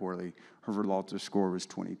very poorly. Her Veralta score was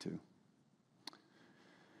 22.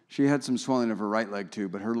 She had some swelling of her right leg too,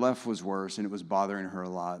 but her left was worse, and it was bothering her a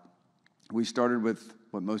lot. We started with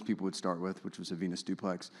what most people would start with, which was a venous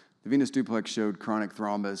duplex. The venous duplex showed chronic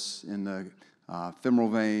thrombus in the femoral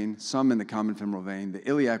vein, some in the common femoral vein. The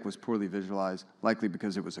iliac was poorly visualized, likely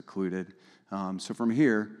because it was occluded. So from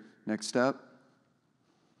here, next step,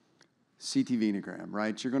 CT venogram,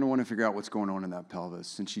 right? You're going to want to figure out what's going on in that pelvis,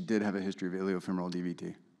 since she did have a history of iliofemoral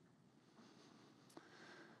DVT.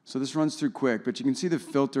 So this runs through quick, but you can see the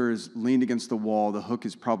filter is leaned against the wall. The hook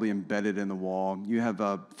is probably embedded in the wall. You have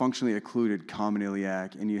a functionally occluded common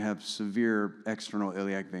iliac, and you have severe external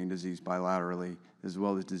iliac vein disease bilaterally, as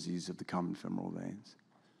well as disease of the common femoral veins.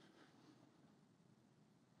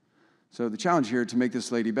 So the challenge here, to make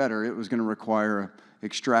this lady better, it was going to require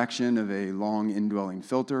extraction of a long indwelling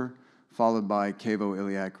filter, followed by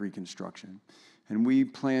cavoiliac reconstruction. And we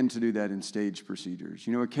plan to do that in staged procedures.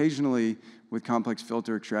 You know, occasionally with complex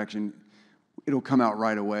filter extraction, it'll come out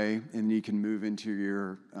right away, and you can move into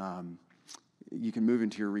your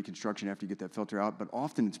reconstruction after you get that filter out. But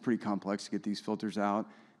often it's pretty complex to get these filters out,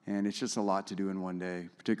 and it's just a lot to do in one day,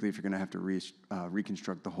 particularly if you're going to have to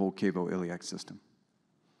reconstruct the whole cavoiliac system.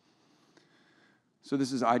 So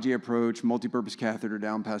this is IG approach, multi-purpose catheter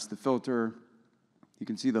down past the filter. You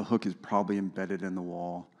can see the hook is probably embedded in the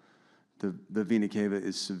wall. The vena cava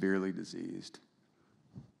is severely diseased.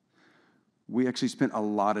 We actually spent a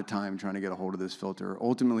lot of time trying to get a hold of this filter.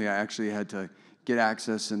 Ultimately, I actually had to get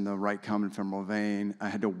access in the right common femoral vein. I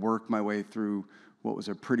had to work my way through what was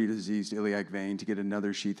a pretty diseased iliac vein to get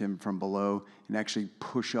another sheath in from below and actually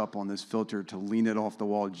push up on this filter to lean it off the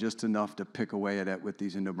wall just enough to pick away at it with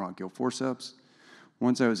these endobronchial forceps.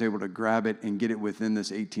 Once I was able to grab it and get it within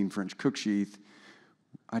this 18 French cook sheath,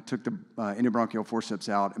 I took the endobronchial forceps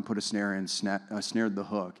out and put a snare in, snared the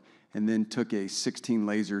hook, and then took a 16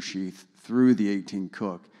 laser sheath through the 18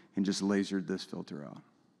 cook and just lasered this filter out.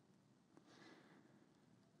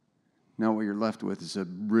 Now what you're left with is a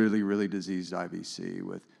really, really diseased IVC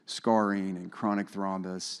with scarring and chronic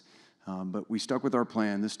thrombus. But we stuck with our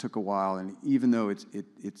plan. This took a while, and even though it's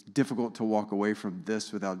difficult to walk away from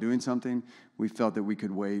this without doing something, we felt that we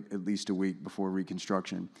could wait at least a week before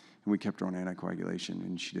reconstruction, and we kept her on anticoagulation,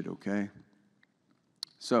 and she did okay.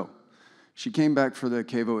 So she came back for the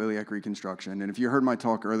cavoiliac reconstruction, and if you heard my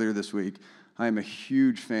talk earlier this week, I am a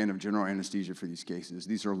huge fan of general anesthesia for these cases.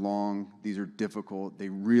 These are long, these are difficult, they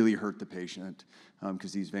really hurt the patient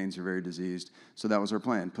because these veins are very diseased. So that was our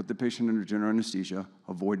plan. Put the patient under general anesthesia,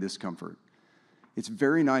 avoid discomfort. It's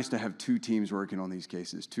very nice to have two teams working on these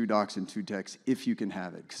cases, 2 docs and 2 techs, if you can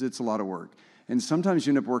have it, because it's a lot of work. And sometimes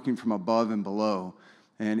you end up working from above and below,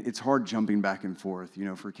 and it's hard jumping back and forth, you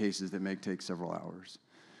know, for cases that may take several hours.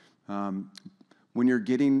 When you're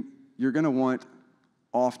going to want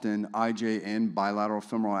often IJ and bilateral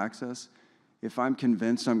femoral access. If I'm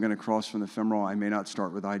convinced I'm going to cross from the femoral, I may not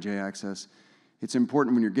start with IJ access. It's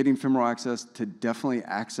important when you're getting femoral access to definitely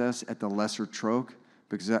access at the lesser troch,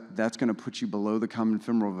 because that's going to put you below the common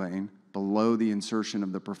femoral vein, below the insertion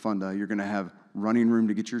of the profunda. You're going to have running room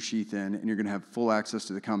to get your sheath in, and you're going to have full access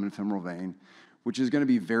to the common femoral vein, which is going to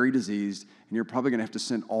be very diseased, and you're probably going to have to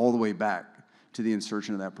send all the way back to the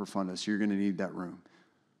insertion of that profunda, so you're going to need that room.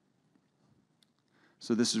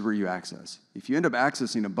 So this is where you access. If you end up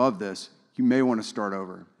accessing above this, you may want to start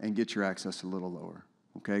over and get your access a little lower,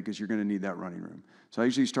 okay, because you're going to need that running room. So I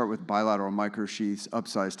usually start with bilateral micro sheaths,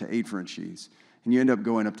 upsized to 8 French sheaths, and you end up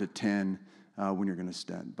going up to 10 when you're going to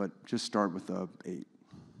stent, but just start with 8.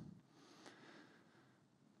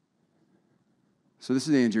 So this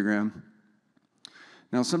is the angiogram.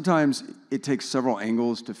 Now sometimes it takes several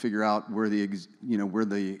angles to figure out where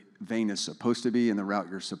the vein is supposed to be and the route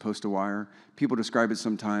you're supposed to wire. People describe it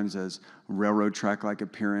sometimes as railroad track-like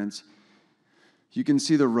appearance. You can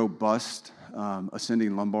see the robust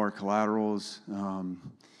ascending lumbar collaterals.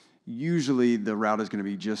 Usually the route is going to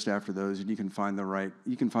be just after those, and you can find the right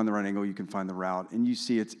angle, you can find the route, and you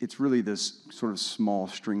see it's really this sort of small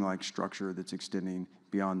string-like structure that's extending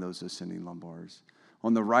beyond those ascending lumbars.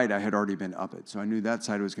 On the right, I had already been up it, so I knew that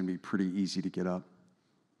side was going to be pretty easy to get up.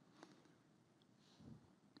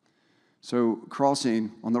 So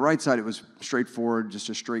crossing, on the right side, it was straightforward, just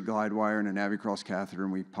a straight glide wire and a Navicross catheter,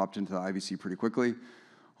 and we popped into the IVC pretty quickly.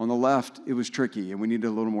 On the left, it was tricky, and we needed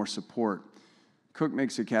a little more support. Cook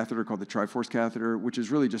makes a catheter called the Triforce catheter, which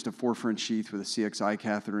is really just a 4-French sheath with a CXI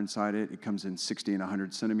catheter inside it. It comes in 60 and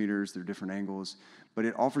 100 centimeters. They're different angles, but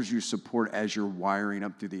it offers you support as you're wiring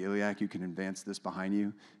up through the iliac. You can advance this behind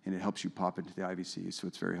you, and it helps you pop into the IVC, so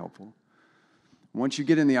it's very helpful. Once you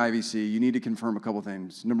get in the IVC, you need to confirm a couple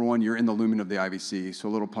things. Number one, you're in the lumen of the IVC, so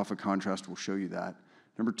a little puff of contrast will show you that.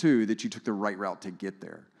 Number two, that you took the right route to get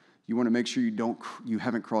there. You want to make sure you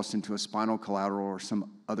haven't crossed into a spinal collateral or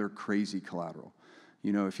some other crazy collateral.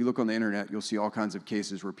 You know, if you look on the internet, you'll see all kinds of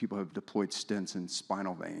cases where people have deployed stents in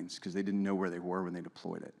spinal veins because they didn't know where they were when they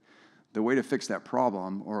deployed it. The way to fix that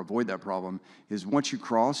problem or avoid that problem is once you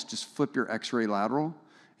cross, just flip your x-ray lateral,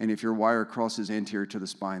 and if your wire crosses anterior to the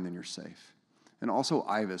spine, then you're safe. And also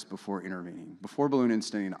IVUS before intervening. Before balloon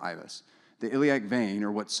instanting, IVUS. The iliac vein,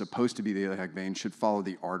 or what's supposed to be the iliac vein, should follow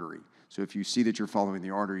the artery. So if you see that you're following the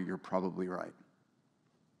artery, you're probably right.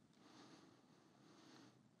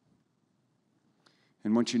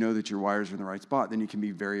 And once you know that your wires are in the right spot, then you can be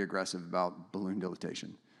very aggressive about balloon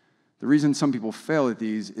dilatation. The reason some people fail at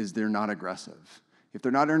these is they're not aggressive. If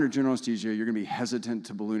they're not under general anesthesia, you're going to be hesitant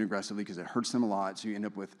to balloon aggressively because it hurts them a lot, so you end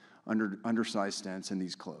up with undersized stents and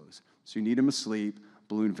these close. So you need them asleep,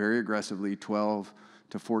 balloon very aggressively, 12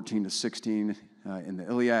 to 14 to 16 in the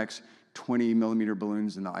iliacs, 20 millimeter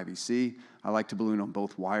balloons in the IVC. I like to balloon on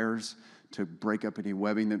both wires to break up any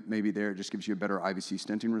webbing that may be there. It just gives you a better IVC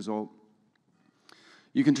stenting result.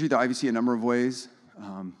 You can treat the IVC a number of ways.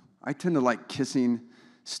 I tend to like kissing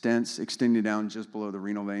stents extending down just below the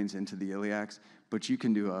renal veins into the iliacs, but you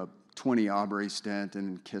can do a 20 Aubrey stent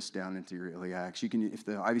and kiss down into your iliacs. You can, if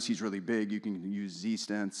the IVC is really big, you can use Z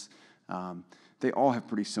stents. They all have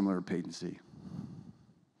pretty similar patency.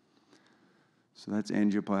 So that's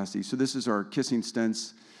angioplasty. So this is our kissing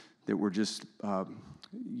stents that we're just,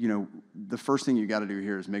 you know, the first thing you got to do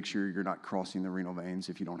here is make sure you're not crossing the renal veins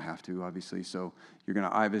if you don't have to, obviously. So you're going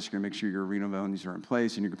to IVUS, you're going to make sure your renal veins are in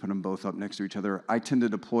place, and you're going to put them both up next to each other. I tend to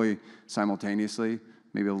deploy simultaneously,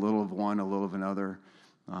 maybe a little of one, a little of another.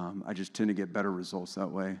 I just tend to get better results that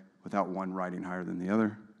way without one riding higher than the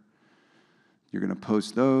other. You're going to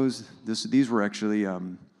post those. These were actually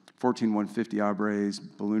 14-150 Aubreys,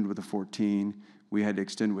 ballooned with a 14. We had to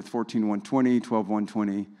extend with 14-120,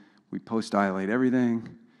 12-120. We post-dilate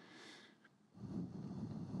everything.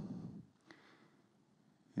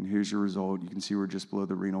 And here's your result. You can see we're just below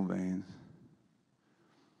the renal vein.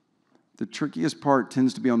 The trickiest part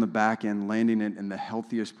tends to be on the back end, landing it in the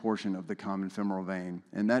healthiest portion of the common femoral vein.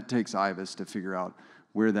 And that takes IVUS to figure out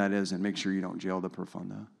where that is and make sure you don't jail the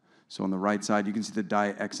profunda. So on the right side, you can see the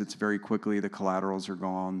dye exits very quickly. The collaterals are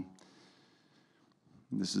gone.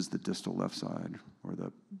 This is the distal left side, or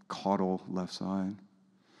the caudal left side.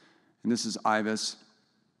 And this is IVUS.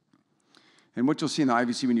 And what you'll see in the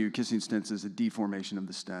IVC when you do kissing stents is a deformation of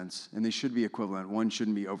the stents, and they should be equivalent. One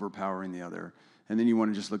shouldn't be overpowering the other. And then you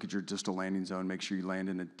want to just look at your distal landing zone, make sure you land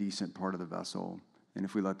in a decent part of the vessel. And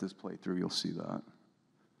if we let this play through, you'll see that.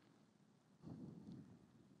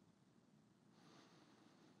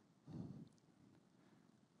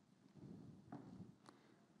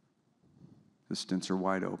 The stents are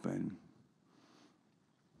wide open.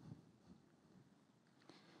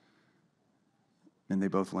 And they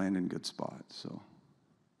both land in good spots.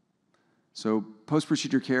 So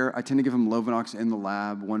post-procedure care, I tend to give them Lovenox in the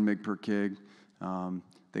lab, 1 mg per kg.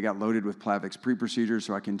 They got loaded with Plavix pre-procedure,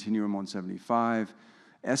 so I continue them on 75.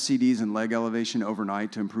 SCDs and leg elevation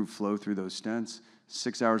overnight to improve flow through those stents.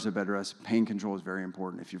 6 hours of bed rest. Pain control is very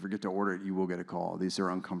important. If you forget to order it, you will get a call. These are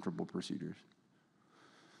uncomfortable procedures.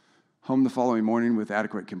 Home the following morning with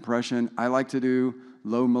adequate compression. I like to do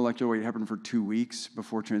low molecular weight heparin for 2 weeks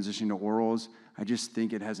before transitioning to orals. I just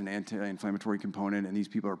think it has an anti-inflammatory component, and these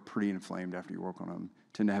people are pretty inflamed after you work on them.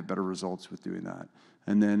 Tend to have better results with doing that.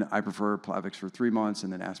 And then I prefer Plavix for 3 months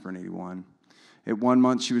and then aspirin 81. At 1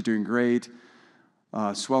 month, she was doing great.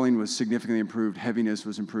 Swelling was significantly improved. Heaviness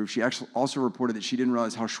was improved. She actually also reported that she didn't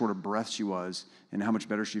realize how short of breath she was and how much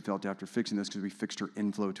better she felt after fixing this because we fixed her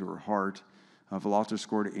inflow to her heart. Velocity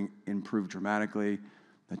score improved dramatically.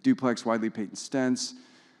 The duplex widely patent stents.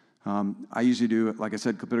 I usually do, like I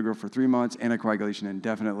said, clopidogrel for 3 months, anticoagulation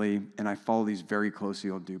indefinitely, and I follow these very closely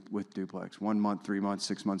with duplex. 1 month, 3 months,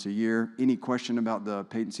 6 months, a year. Any question about the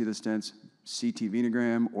patency of the stents, CT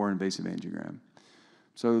venogram or invasive angiogram.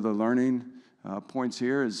 So the learning points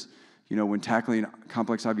here is, You know, when tackling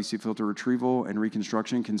complex IVC filter retrieval and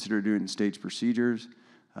reconstruction, consider doing stage procedures.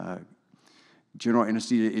 General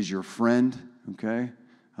anesthesia is your friend, okay?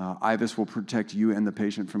 IVUS will protect you and the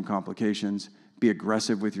patient from complications. Be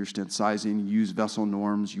aggressive with your stent sizing. Use vessel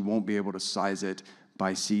norms. You won't be able to size it by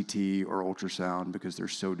CT or ultrasound because they're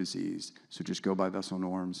so diseased. So just go by vessel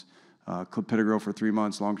norms. Clopidogrel for 3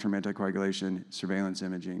 months, long-term anticoagulation, surveillance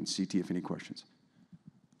imaging, CT if any questions.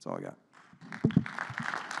 That's all I got.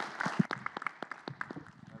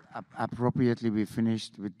 Appropriately, we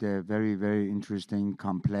finished with the very, very interesting,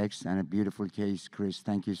 complex, and a beautiful case, Chris.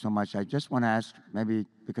 Thank you so much. I just want to ask, maybe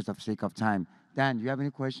because of sake of time, Dan, do you have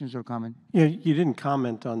any questions or comment? Yeah, you didn't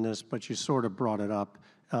comment on this, but you sort of brought it up.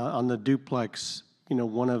 On the duplex, you know,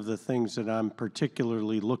 one of the things that I'm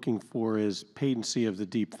particularly looking for is patency of the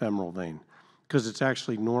deep femoral vein, because it's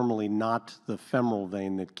actually normally not the femoral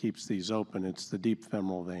vein that keeps these open, it's the deep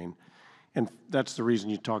femoral vein. And that's the reason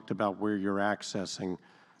you talked about where you're accessing.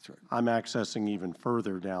 That's right. I'm accessing even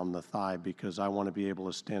further down the thigh because I want to be able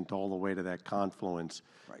to stent all the way to that confluence.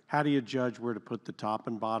 Right. How do you judge where to put the top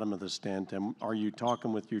and bottom of the stent? And are you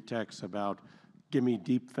talking with your techs about, give me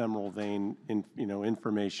deep femoral vein,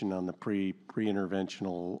 information on the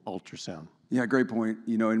pre-interventional ultrasound? Yeah, great point.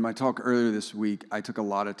 You know, in my talk earlier this week, I took a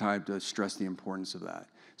lot of time to stress the importance of that.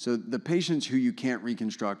 So the patients who you can't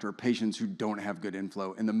reconstruct are patients who don't have good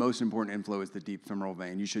inflow, and the most important inflow is the deep femoral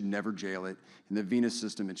vein. You should never jail it. In the venous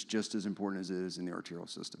system, it's just as important as it is in the arterial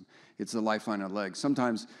system. It's the lifeline of the leg.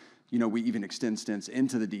 Sometimes, you know, we even extend stents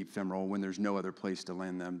into the deep femoral when there's no other place to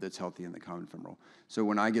land them that's healthy in the common femoral. So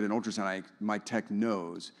when I get an ultrasound, my tech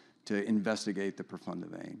knows to investigate the profunda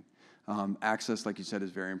vein. Access, like you said,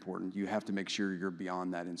 is very important. You have to make sure you're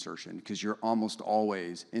beyond that insertion because you're almost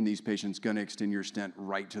always, in these patients, going to extend your stent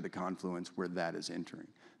right to the confluence where that is entering.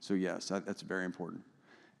 So yes, that's very important.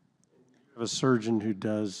 I have a surgeon who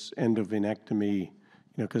does endovenectomy, you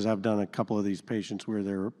know, because I've done a couple of these patients where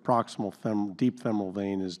their proximal deep femoral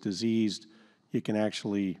vein is diseased. You can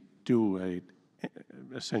actually do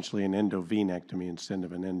essentially an endovenectomy instead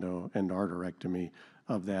of an endarterectomy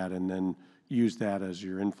of that, and then use that as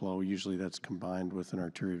your inflow. Usually that's combined with an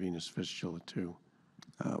arteriovenous fistula too.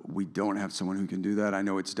 We don't have someone who can do that. I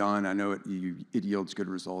know it's done. I know it yields good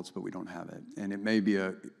results, but we don't have it. And it may be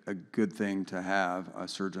a good thing to have a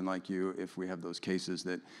surgeon like you if we have those cases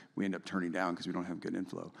that we end up turning down because we don't have good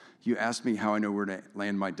inflow. You asked me how I know where to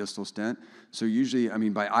land my distal stent. So usually, I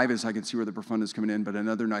mean, by IVUS, I can see where the profunda is coming in, but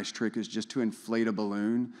another nice trick is just to inflate a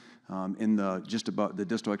balloon just above the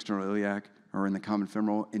distal external iliac or in the common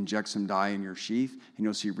femoral, inject some dye in your sheath, and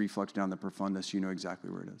you'll see reflux down the profunda so you know exactly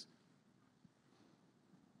where it is.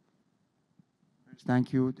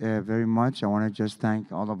 Thank you very much. I want to just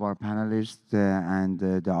thank all of our panelists and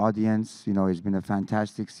the audience. You know, it's been a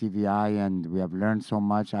fantastic CVI, and we have learned so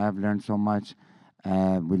much. I have learned so much.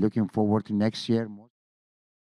 We're looking forward to next year.